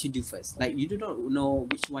know what to do first. Like you do not know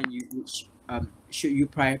which should you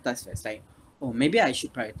prioritize first. Like, oh, maybe I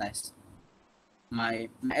should prioritize my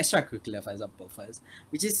extracurricular, for example, first,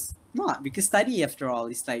 which is not, because study after all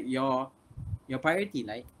is like your priority,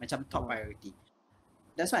 like macam top priority.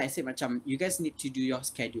 That's why I say macam you guys need to do your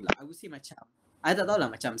schedule lah. I would say macam I tak tahu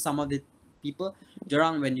lah, macam some of the people,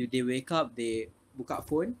 dorang when they wake up, they buka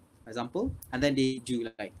phone, for example, and then they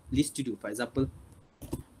do like list to do, for example,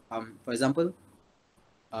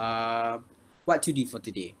 what to do for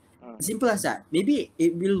today. Simple as that. Maybe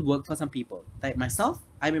it will work for some people. Like myself,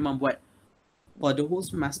 I memang buat for the whole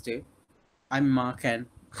semester, I memang akan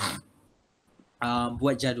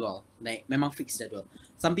buat jadual, like memang fix jadual.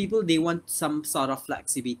 Some people they want some sort of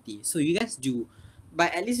flexibility, so you guys do,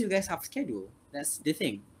 but at least you guys have schedule. That's the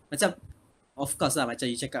thing. Macam of course lah, macam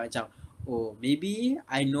you cakap macam, oh maybe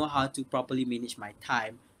I know how to properly manage my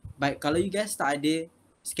time, but kalau you guys tak ada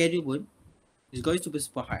schedule pun, it's going to be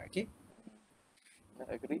super hard. Okay,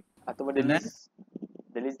 I agree. Atau the list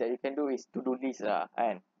that you can do is to do list lah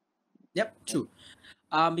kan. Yep, true.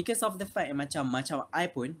 Because of the fact macam I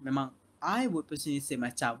pun memang I would personally say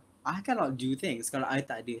macam I cannot do things kalau I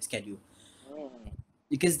tak ada schedule.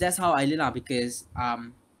 Because that's how I learn lah. Because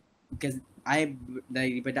because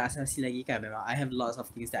daripada asasi lagi kan, memang I have lots of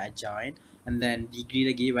things that I join, and then degree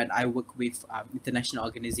lagi when I work with international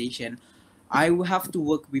organization, I will have to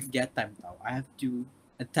work with their time tau. I have to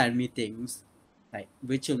attend meetings, like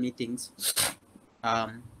virtual meetings,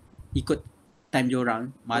 ikut time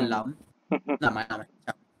diorang malam, lah malam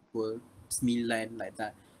macam pukul 9 like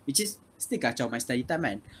that, which is still kacau my study time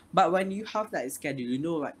kan. But when you have that schedule, you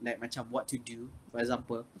know what, like macam what to do. For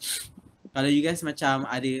example, kalau you guys macam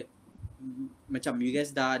ada, macam you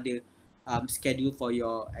guys dah ada schedule for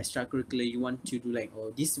your extracurricular, you want to do like,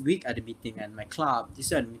 oh, this week ada meeting at my club,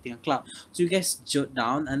 this week ada meeting at club, so you guys jot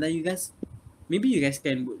down, and then you guys, maybe you guys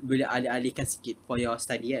can boleh alih-alihkan sikit for your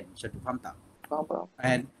study kan, macam tu, faham tak? Faham.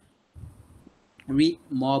 And read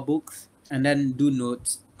more books and then do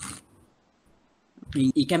notes.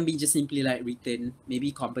 It can be just simply like written,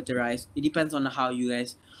 maybe computerized. It depends on how you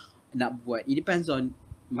guys nak buat. It depends on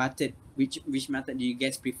method, which method do you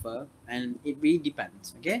guys prefer, and it really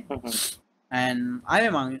depends. Okay. And I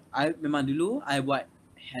memang dulu I buat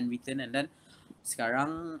handwritten, and then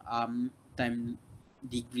sekarang time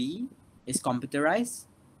degree is computerized,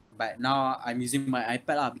 but now I'm using my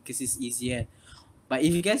iPad lah because it's easier. But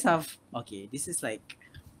if you guys have, okay, this is like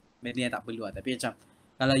benda yang tak perlu lah, tapi macam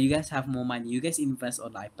kalau you guys have more money, you guys invest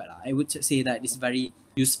on iPad lah. I would say that it's very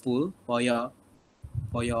useful for your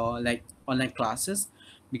like online classes,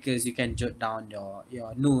 because you can jot down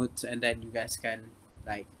your notes, and then you guys can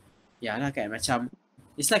like, lah kan, macam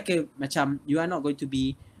it's like a macam you are not going to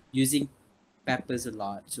be using papers a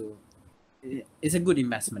lot, so it's a good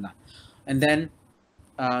investment lah. And then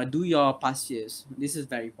do your past years. This is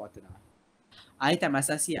very important lah. I time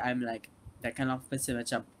asasi, I'm like that kind of person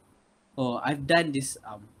macam, oh, I've done this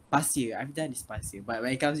past year, but when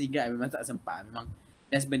it comes to grad, I memang tak sempat. Memang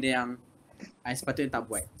that's benda yang I sepatutnya tak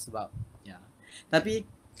buat, sebab tapi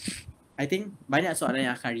I think banyak soalan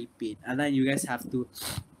yang akan repeat, and then you guys have to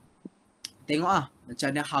tengok macam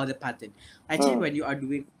mana how the pattern. Actually when you are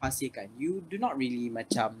doing past year kan, you do not really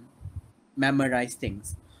macam memorize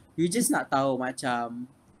things. You just nak tahu macam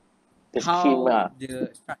how the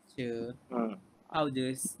structure, how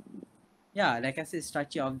this, like I said,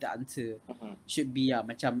 structure of the answer should be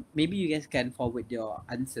macam maybe you guys can forward your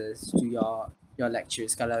answers to your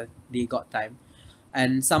lectures kalau they got time.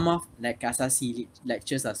 And some of like asasi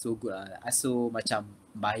lectures are so good lah, are so macam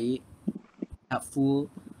baik, helpful,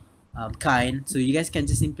 kind, so you guys can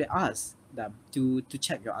just simply ask them to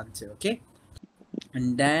check your answer, okay?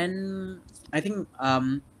 And then I think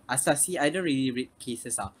asasi, I don't really read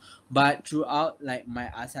cases but throughout like my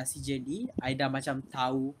asasi journey, I dah macam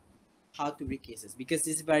tahu how to read cases, because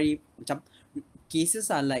it's very macam cases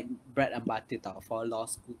are like bread and butter tau for law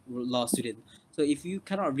student. So if you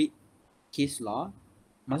cannot read case law,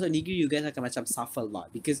 masuk degree you guys akan macam suffer a lot,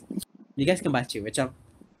 because you guys can baca macam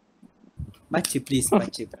baca.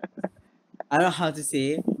 I don't know how to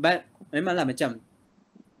say, but memang lah macam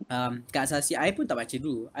kat asasi I pun tak baca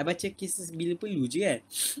dulu. I baca cases bila perlu je kan.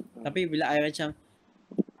 Tapi bila I macam,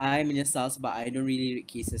 I menyesal sebab I don't really read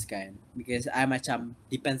cases kan, because I macam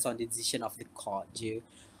depends on the decision of the court je,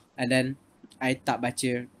 and then I tak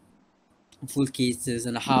baca full cases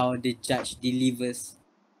and how the judge delivers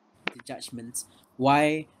the judgments,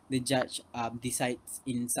 why the judge decides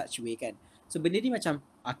in such way kan. So benda ni macam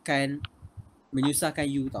akan menyusahkan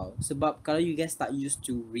you tau, sebab kalau you guys tak used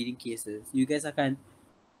to reading cases, you guys akan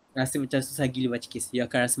rasa macam susah gila baca case, you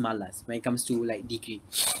akan rasa malas when it comes to like degree.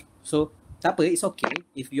 So tak apa, it's okay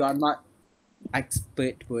if you are not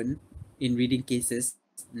expert pun in reading cases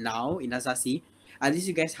now in asasi, at least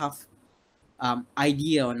you guys have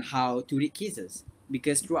idea on how to read cases,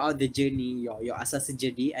 because throughout the journey, your asasi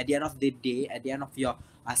journey, at the end of the day, at the end of your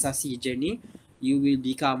asasi journey, you will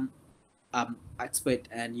become expert,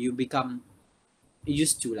 and you become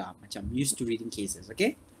used to reading cases,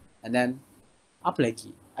 okay? And then apa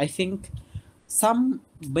lagi, I think some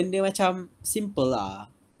benda macam simple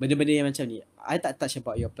lah, benda-benda yang macam ni. I tak touch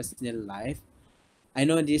about your personal life. I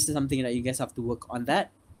know this is something that you guys have to work on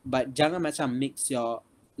that, but jangan macam mix your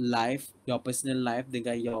life, your personal life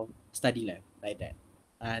dengan your study life like that.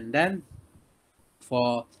 And then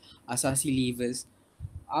for asasi leavers,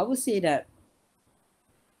 I would say that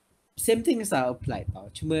same things are applied tau.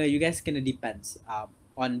 Cuma you guys kena depends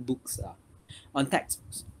on books on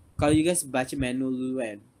textbooks. Kalau you guys baca manual dulu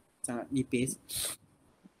kan, sangat nipis,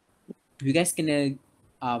 you guys kena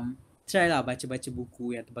try lah baca-baca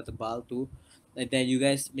buku yang tebal-tebal tu, and then you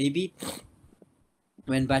guys maybe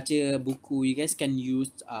when baca buku, you guys can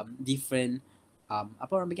use different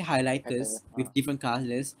apa orang panggil highlighters with different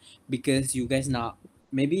colors, because you guys now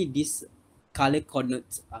maybe this color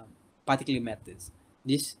connotes particular matters.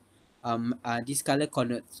 This this color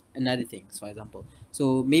connotes another thing, for example.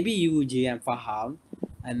 So maybe you JM faham,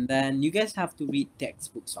 and then you guys have to read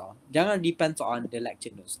textbooks. Jangan depends on the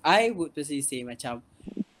lecture notes. I would personally say macam,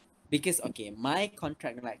 because okay, my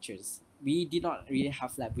contract lectures, we did not really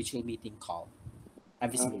have like virtual meeting call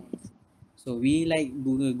every single week. So we like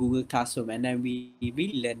Google Classroom, and then we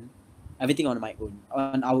really learn everything on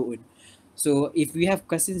our own. So if we have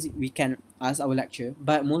questions, we can ask our lecturer.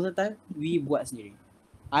 But most of the time, we buat sendiri.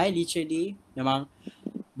 I literally memang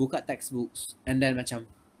buka textbooks and then macam,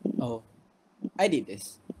 oh, I did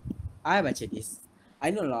this. I baca this. I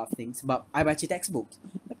know a lot of things, but I baca textbooks.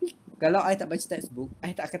 Tapi kalau I tak baca textbook,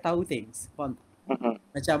 I tak akan tahu things. Faham?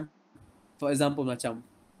 Macam, for example, macam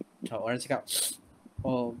orang cakap,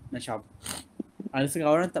 oh, macam ada setengah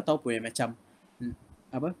orang tak tahu pun macam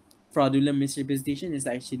apa, fraudulent misrepresentation is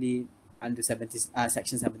actually under 70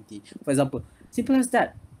 section 70. For example, simple as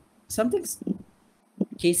that. Something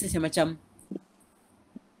cases yang macam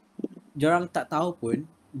diorang tak tahu pun,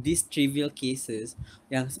 these trivial cases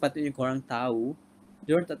yang sepatutnya korang tahu,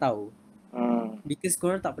 diorang tak tahu. Because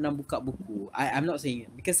korang tak pernah buka buku. I'm not saying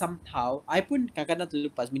it. Because somehow, I pun kadang-kadang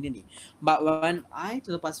terlepas benda ni. But when I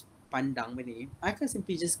terlepas pandang benda ni, I can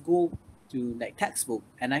simply just go to like textbook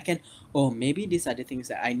and I can, oh, maybe these are the things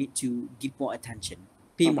that I need to give more attention.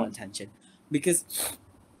 Pay more attention. Because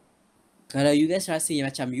kalau you guys rasa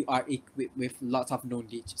macam you are equipped with lots of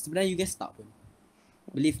knowledge, sebenarnya you guys tak pun.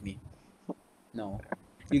 Believe me. No.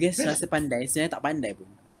 You guys rasa pandai, sebenarnya tak pandai pun.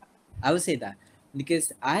 I would say that.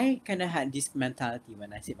 Because I kind of had this mentality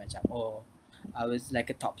when I said macam, oh, I was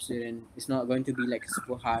like a top student. It's not going to be like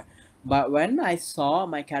super hard. But when I saw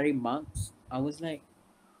my carry marks, I was like,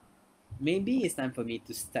 maybe it's time for me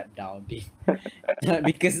to step down.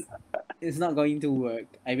 Because it's not going to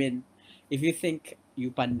work. I mean, if you think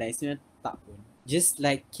you pandai, sebenarnya tak pun. Just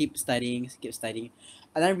like keep studying.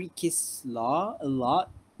 And I read case law a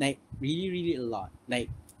lot. Like really a lot.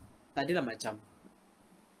 Like tak adalah macam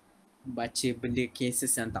baca benda cases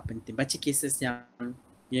yang tak penting. Baca cases yang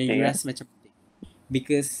you rasa macam penting.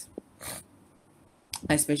 Because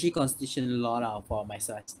especially constitutional law lah for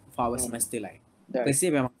our semester like. Kasi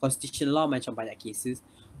memang constitutional law macam banyak cases.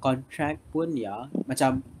 Contract pun ya.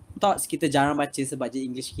 Macam thoughts kita jarang baca sebab je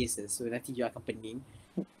English cases. So nanti you akan pening.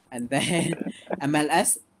 And then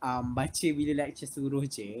MLS baca bila lecture suruh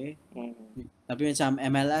je. Tapi macam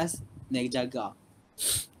MLS naik jaga.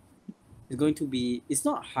 It's going to be, it's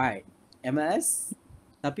not hard. MLS,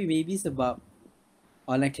 tapi maybe sebab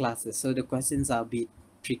online classes. So the questions are a bit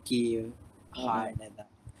tricky, hard and that.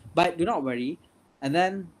 But do not worry. And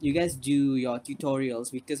then you guys do your tutorials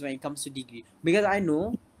because when it comes to degree, because I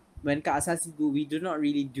know when kat asasi tu, we do not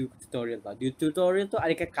really do tutorial tau. Tutorial tu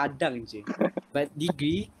ada kadang je. But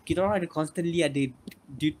degree, kita orang ada constantly ada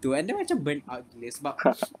do tu. And then macam burn out gila sebab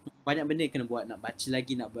banyak benda kena buat. Nak baca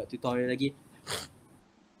lagi, nak buat tutorial lagi.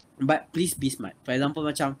 But please be smart. For example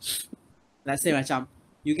macam, let's say macam,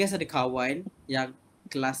 you guys ada kawan yang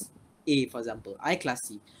kelas A for example. I kelas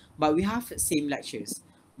C. But we have same lectures.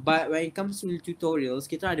 But when it comes to tutorials,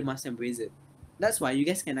 kita ada masa yang berbeza. That's why you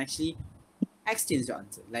guys can actually exchange your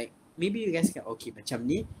answer. Like, maybe you guys can, okay macam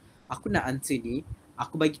ni, aku nak answer ni,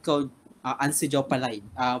 aku bagi kau answer jawapan lain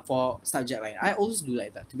for subject lain. I always do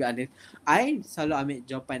like that, to be honest. I selalu ambil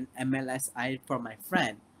jawapan MLSI from my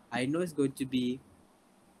friend. I know it's going to be,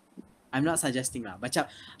 I'm not suggesting lah. Macam,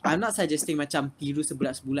 I'm not suggesting macam tiru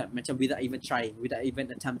sebulat-sebulat macam without even trying, without even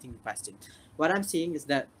attempting the question. What I'm saying is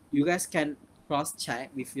that you guys can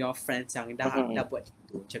cross-check with your friends yang dah buat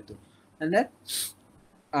macam tu. And then,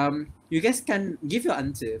 you guys can give your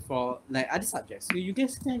answer for like other subjects. So you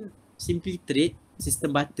guys can simply trade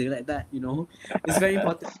system butter like that, you know. It's very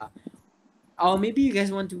important. Or maybe you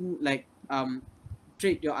guys want to like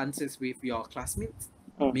trade your answers with your classmates.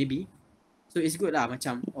 Maybe. So it's good lah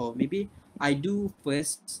macam, oh maybe I do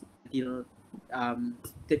first until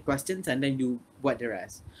third questions and then you buat the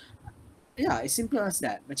rest. Yeah, it's simple as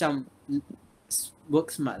that. Macam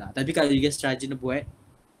work smart lah. Tapi kalau you guys rajin buat,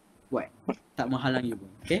 tak menghalang you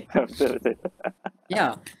pun. Okay? Betul.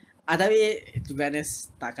 Yeah. Tapi to be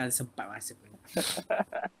honest, takkan sempat masa pun.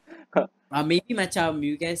 Maybe macam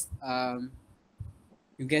you guys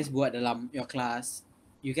buat dalam your class,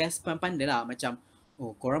 you guys pandai lah macam,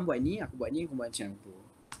 oh korang buat ni, aku buat ni, aku buat macam tu.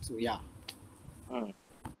 So yeah.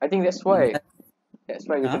 I think that's why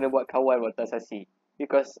we kena buat kawan waktu asasi.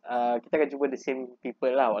 Because kita akan jumpa the same people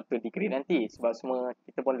lah waktu degree nanti. Sebab semua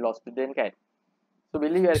kita pun law student kan. So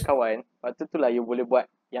bila you ada kawan, waktu tu lah you boleh buat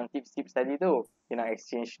yang tips-tips tadi tu. You nak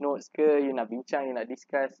exchange notes ke, you nak bincang, you nak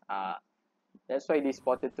discuss. That's why it is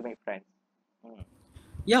important to make friends.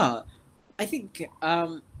 Yeah, I think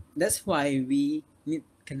that's why we need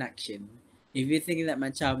connection. If you think that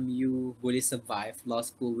macam you boleh survive law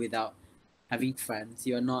school without having friends,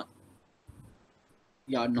 you are not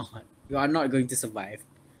going to survive.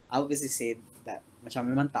 I obviously say that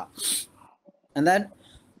macam memang tak. And then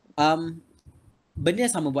benda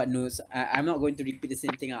yang sama buat notes. I'm not going to repeat the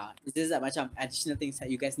same thing ah. It's just that macam additional things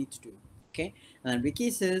that you guys need to do. Okay, and then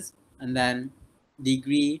cases, and then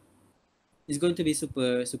degree is going to be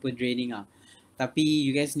super draining ah. Tapi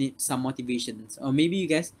you guys need some motivations, or maybe you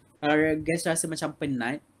guys rasa macam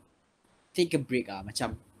penat, take a break ah.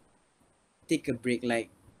 Macam take a break,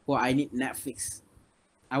 like, oh, I need Netflix.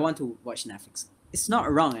 I want to watch Netflix. It's not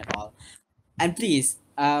wrong at all. And please,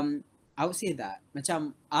 I would say that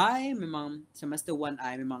macam I memang semester 1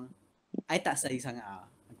 I tak study sangat ah.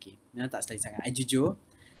 Okay, memang tak study sangat. I jujur.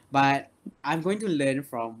 But I'm going to learn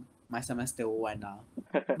from my semester 1 lah.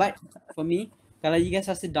 But for me, kalau you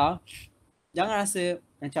guys rasa down, jangan rasa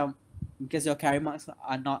macam because your carry marks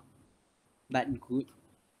are not that good.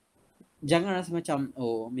 Jangan rasa macam,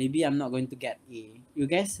 oh, maybe I'm not going to get A. You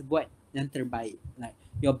guys buat yang terbaik, like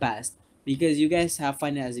your best, because you guys have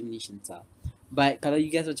final examinations lah. But kalau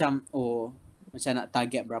you guys macam, oh, macam nak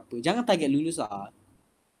target berapa, jangan target lulus lah.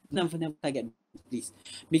 Never target, please.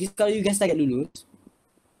 Because kalau you guys target lulus,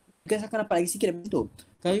 you guys akan dapat lagi sikit daripada tu.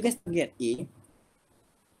 Kalau you guys target A,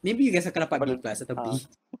 maybe you guys akan dapat B plus atau B.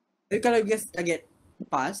 Tapi kalau you guys target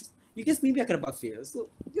pass, you guys maybe akan dapat fail. So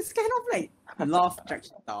it's kind of like law of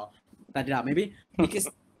attraction tau. Tak ada lah, maybe because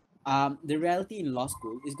the reality in law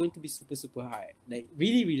school is going to be super hard. Like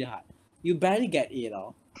really hard. You barely get A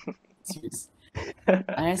tau. Serious.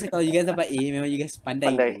 I rasa kalau you guys dapat A, memang you guys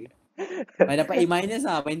pandai. Kalau dapat A minus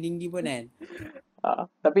lah, paling tinggi pun kan.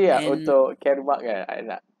 Tapi ya, untuk carry mark kan, I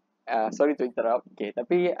nak sorry to interrupt. Okay,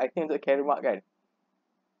 tapi I think untuk carry mark kan,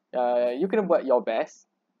 you kena buat your best,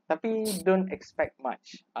 tapi don't expect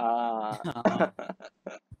much.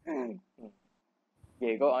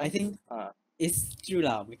 Okay, go on. I think it's true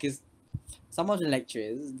lah, because some of the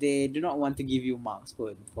lecturers, they do not want to give you marks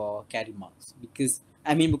pun for carry marks, because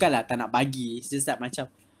I mean bukanlah tak nak bagi, it's just that macam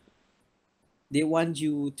they want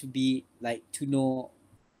you to be like to know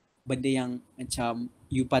benda yang macam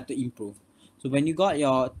you patut improve. So when you got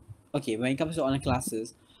your, okay, when it comes to online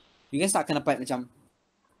classes, you guys tak akan dapat macam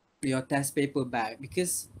your test paper back,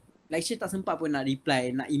 because lecturer tak sempat pun nak reply,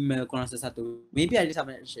 nak email korang satu-satu. Maybe ada some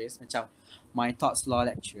lecturers macam my thoughts law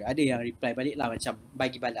lecturer, ada yang reply balik lah, macam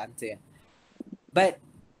bagi balik answer. But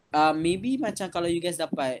maybe macam kalau you guys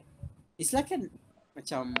dapat, it's like an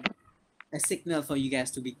macam a signal for you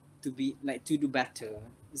guys to be like to do better.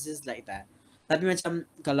 It's just like that. Tapi macam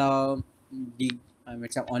kalau di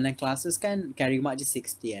macam online classes kan, carry mark je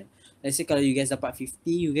 60 kan. Let's say kalau you guys dapat 50,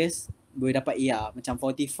 you guys boleh dapat A lah. Macam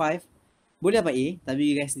 45 boleh dapat A, tapi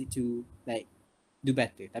you guys need to like do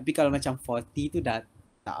better. Tapi kalau macam 40 tu dah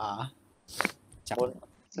tak ah. Macam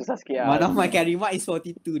susah sikit lah. One of my carry mark is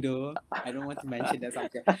 42 though. I don't want to mention that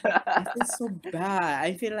subject. It's so bad.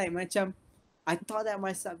 I feel like macam I thought that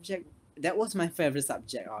my subject, that was my favorite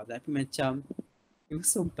subject. Tapi macam it was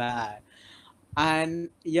so bad.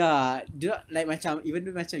 And yeah, do not like macam, even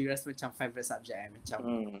though macam you rasa macam favorite subject macam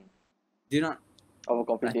do not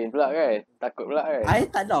overconfident pula kan, takut pula kan. I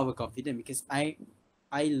tak ada overconfident because I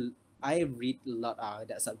read a lot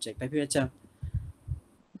that subject, tapi macam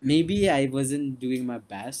maybe I wasn't doing my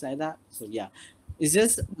best like that. So yeah, it's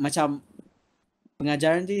just macam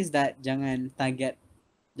pengajaran tu is that jangan target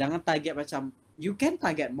macam, you can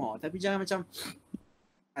target more, tapi jangan macam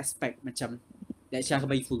expect macam lecturer akan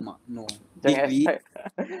bagi full mark. No. Jangan degree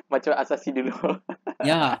expect macam asasi dulu.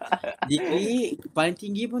 Ya, degree paling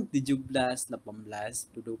tinggi pun 17, 18,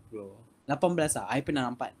 20. 18 lah. I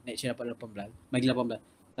pernah nampak lecturer dapat 18, bagi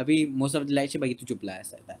 18. Tapi most of the lecturer bagi 17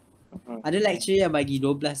 like that. Ada lecturer yang bagi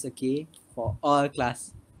 12, okay, for all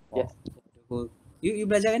class. Yes. You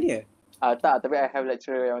belajar dengan dia? Tak, tapi I have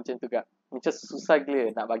lecturer yang macam tu kan. Macam susah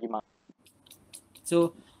gila nak bagi mark.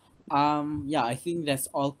 So, yeah, I think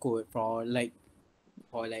that's all code for like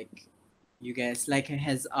you guys, like a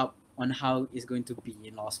heads up on how it's going to be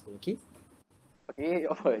in law school, okay?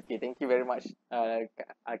 Okay, thank you very much,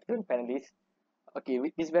 kita panelist. Okay,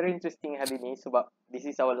 it's very interesting hari ni sebab this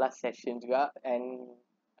is our last session juga, and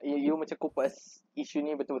you macam kupas isu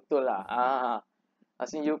ni betul-betul lah.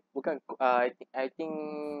 Maksudnya you bukan, I think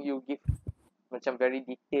you give macam very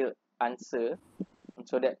detailed answer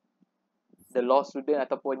so that the law student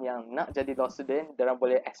ataupun yang nak jadi law student, diorang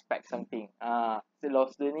boleh expect something. The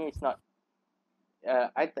law student ni is not,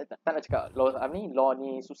 I tak nak cakap law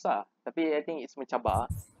ni susah, tapi I think it's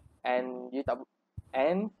mencabar, and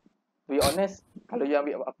to be honest, kalau you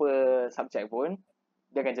ambil apa subjek pun,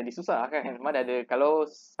 dia akan jadi susah kan. Mana ada, kalau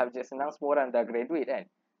subjek senang semua orang dah graduate kan.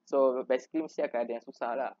 So basically mesti akan ada yang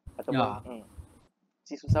susah lah. Ataupun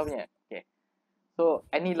si susah punya. Okay. So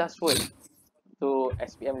any last word to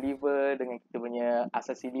SPM leaver dengan kita punya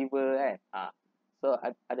asasi leaver kan. So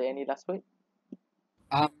ada any last word?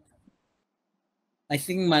 I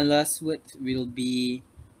think my last word will be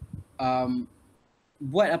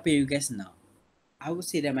buat apa you guys nak. I would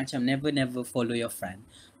say that macam never follow your friend.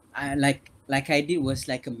 Like I did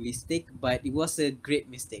was like a mistake, but it was a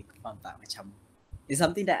great mistake. Faham tak? Macam it's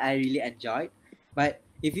something that I really enjoyed. But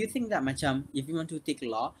if you think that macam if you want to take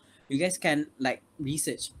law, you guys can like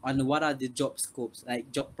research on what are the job scopes,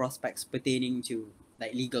 like job prospects pertaining to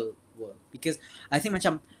like legal world. Because I think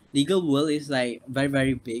macam legal world is like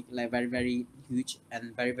very big, like very huge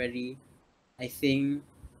and very, I think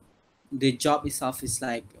the job itself is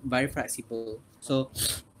like very flexible. So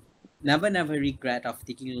never regret of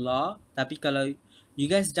taking law. Tapi kalau you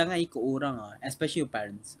guys jangan ikut orang especially your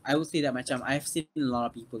parents. I would say that macam I've seen a lot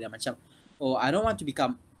of people yang macam, oh I don't want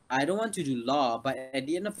to do law, but at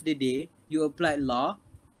the end of the day you apply law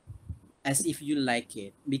as if you like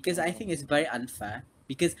it, because I think it's very unfair,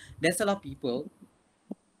 because there's a lot of people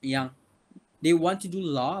yang they want to do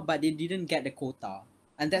law but they didn't get the quota,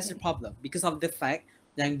 and that's the problem because of the fact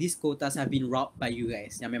that these quotas have been robbed by you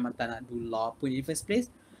guys yang memang tak nak do law pun in the first place.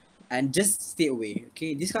 And just stay away,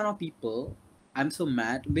 okay? This kind of people, I'm so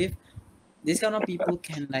mad with. This kind of people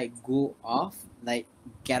can like go off, like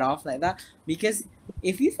get off like that. Because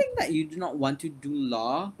if you think that you do not want to do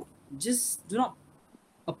law, just do not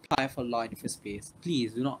apply for law in the first place.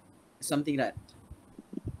 Please do not. Something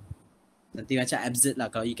macam absurd lah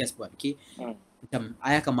kalau you guys buat, okay? Macam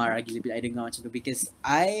I akan marah gila bila I dengar macam tu, because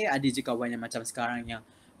I ada je kawan yang macam sekarang yang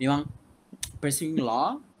memang pursuing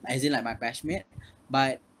law, as in like my batchmate,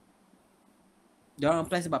 but diorang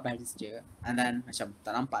apply sebab parents je, and then macam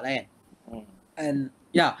tak nampak lah kan. And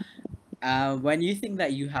yeah, when you think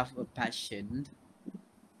that you have a passion,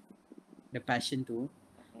 the passion tu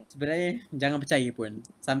sebenarnya jangan percaya pun.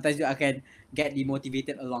 Sometimes you akan get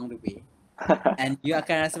demotivated along the way. And you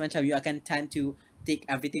akan rasa macam you akan tend to take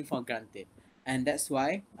everything for granted. And that's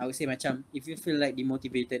why I would say macam if you feel like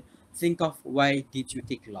demotivated, think of why did you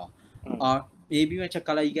take law. Or maybe macam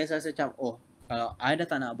kalau you guys rasa macam, oh kalau I dah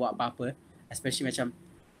tak nak buat apa-apa, especially macam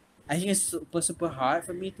I think it's super hard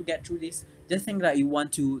for me to get through this, just think that you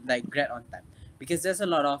want to like grad on time, because there's a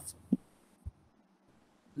lot of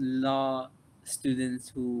law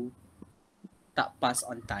students who tak pass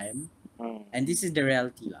on time, and this is the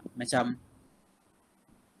reality lah. Macam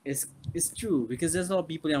it's true, because there's a lot of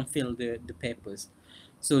people yang fail the papers.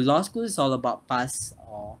 So law school is all about pass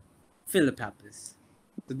or fail the papers.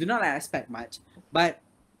 So do not like expect much, but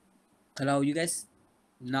kalau you guys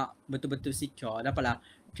nak betul-betul secure, dapatlah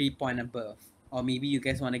 3 point above, or maybe you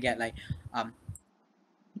guys want to get like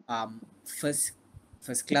first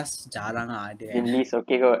class jarang ada. English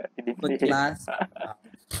okay kot. First class,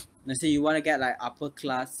 let's say you want to get like upper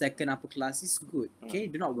class, second upper class is good. Okay,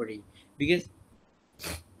 do not worry, because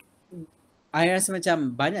I rasa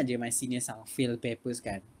macam banyak je my seniors yang fail papers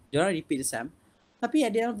kan. Diorang repeat the SAM, tapi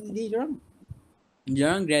at the end of the day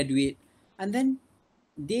diorang graduate, and then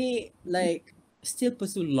they like still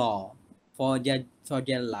pursue law for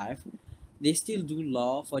their life. They still do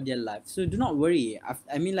law for their life. So do not worry.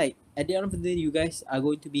 I mean like at the end of the day you guys are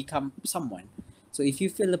going to become someone. So if you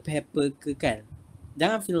fail the paper kan,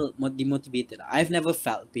 jangan feel demotivated. I've never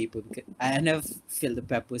failed paper. I never failed the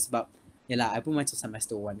paper sebab yalah I pun macam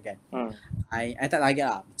semester 1 kan. I tak lagi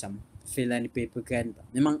lah macam fail any paper kan.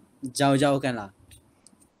 Memang jauh-jauh kan.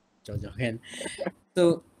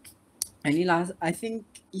 So any last, I think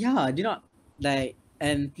do not like,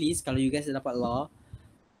 and please kalau you guys dapat law,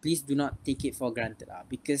 please do not take it for granted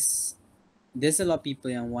because there's a lot of people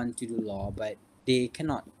yang want to do law but they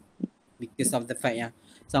cannot because of the fact yang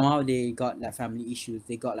somehow they got like family issues,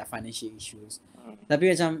 they got like financial issues. Tapi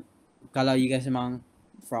macam kalau you guys memang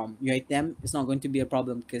from UiTM, it's not going to be a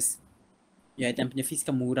problem because UiTM punya fees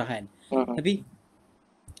kan murah kan. Tapi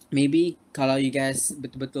maybe kalau you guys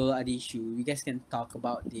betul-betul ada issue, you guys can talk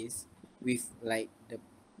about this with like the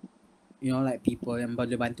like people yang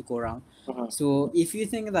boleh bantu korang. So if you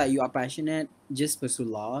think that you are passionate, just pursue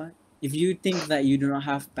law. If you think that you do not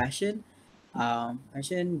have passion,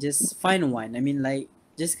 just find one. I mean like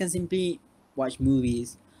just can simply watch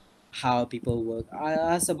movies, how people work.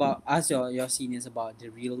 Ask your seniors about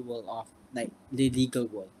the real world of like the legal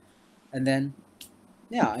world. And then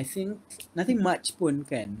I think nothing much pun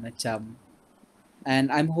kan macam,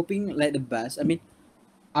 and I'm hoping like the best. I mean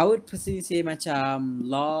I would personally say macam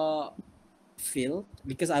law field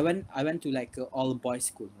because I went to like a all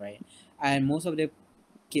boys school, right? And most of the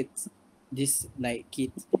kids, this like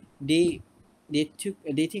kids, they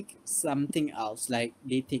take something else, like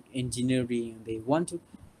they take engineering, they want to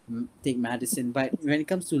take medicine, but when it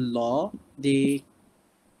comes to law, they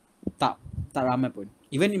tak tak ramai pun.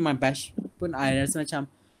 Even in my batch pun, I rasa macam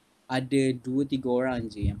ada 2-3 orang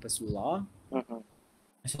je yang pursue law.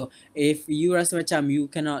 So if you rasa macam you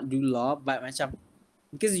cannot do law, but macam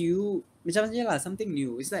because you macam je lah, something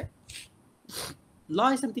new. It's like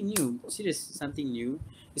law is something new. Serious, something new.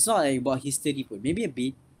 It's not like about history pun. Maybe a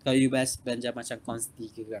bit kalau you belajar macam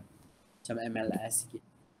consti ke kan, macam MLS sikit.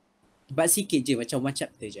 But sikit je, macam one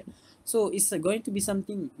chapter je. So it's going to be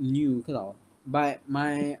something new ke tau. But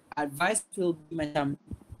my advice will be macam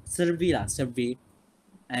survey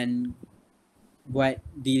and buat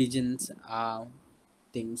diligence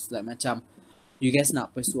things like macam you guys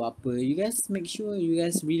nak pursue apa, you guys make sure you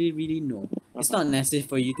guys really know. It's not necessary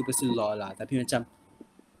for you to pursue law lah, tapi macam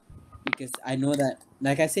because I know that,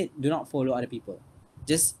 like I said, do not follow other people,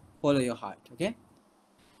 just follow your heart, okay?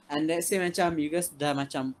 And let's say macam you guys dah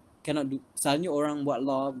macam cannot do, selalunya orang buat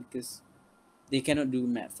law because they cannot do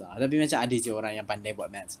maths lah, tapi macam ada je orang yang pandai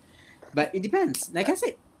buat maths, but it depends, like I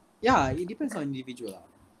said, yeah, it depends on individual lah.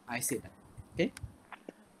 I said that, okay?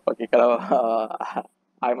 Okay, kalau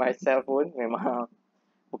I myself pun memang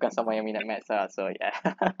bukan sama yang minat maths lah, so yeah.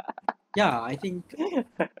 Yeah, I think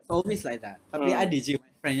it's always like that. Tapi ada je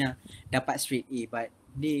my friend yang dapat straight A, but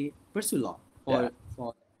they pursue law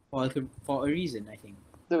for a reason, I think.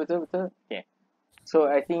 Betul. Okay. So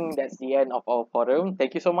I think that's the end of our forum.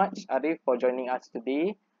 Thank you so much, Ariff, for joining us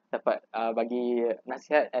today. Dapat bagi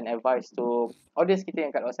nasihat and advice to audience kita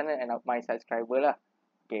yang kat luar sana and my subscriber lah.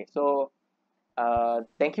 Okay, so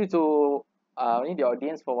thank you to the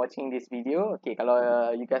audience for watching this video. Okay,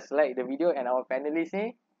 kalau you guys like the video and our panelists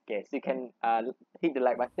ni, okay, so you can hit the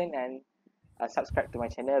like button and subscribe to my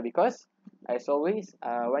channel, because as always,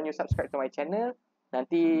 when you subscribe to my channel,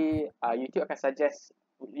 nanti YouTube akan suggest,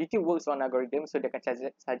 YouTube works on algorithm, so dia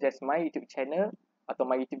akan suggest my YouTube channel atau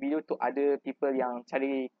my YouTube video to other people yang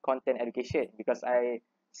cari content education, because I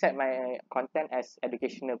set my content as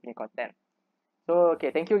educational punya content. So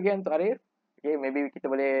okay, thank you again to Ariff. Okay, maybe kita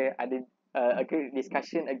boleh ada a great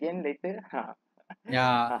discussion again later.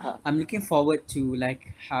 Yeah, I'm looking forward to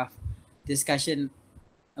like have discussion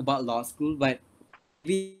about law school, but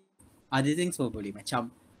maybe other things pun boleh, macam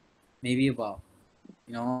maybe about,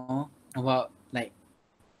 you know, about like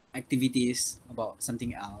activities, about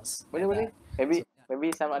something else. Boleh. Maybe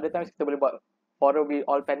some other times kita boleh buat forum with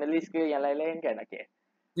all panelists ke yang lain-lain kan. Okay.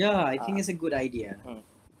 Yeah, I think it's a good idea.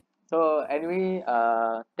 So anyway,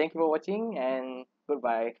 thank you for watching and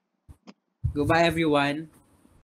goodbye. Goodbye everyone.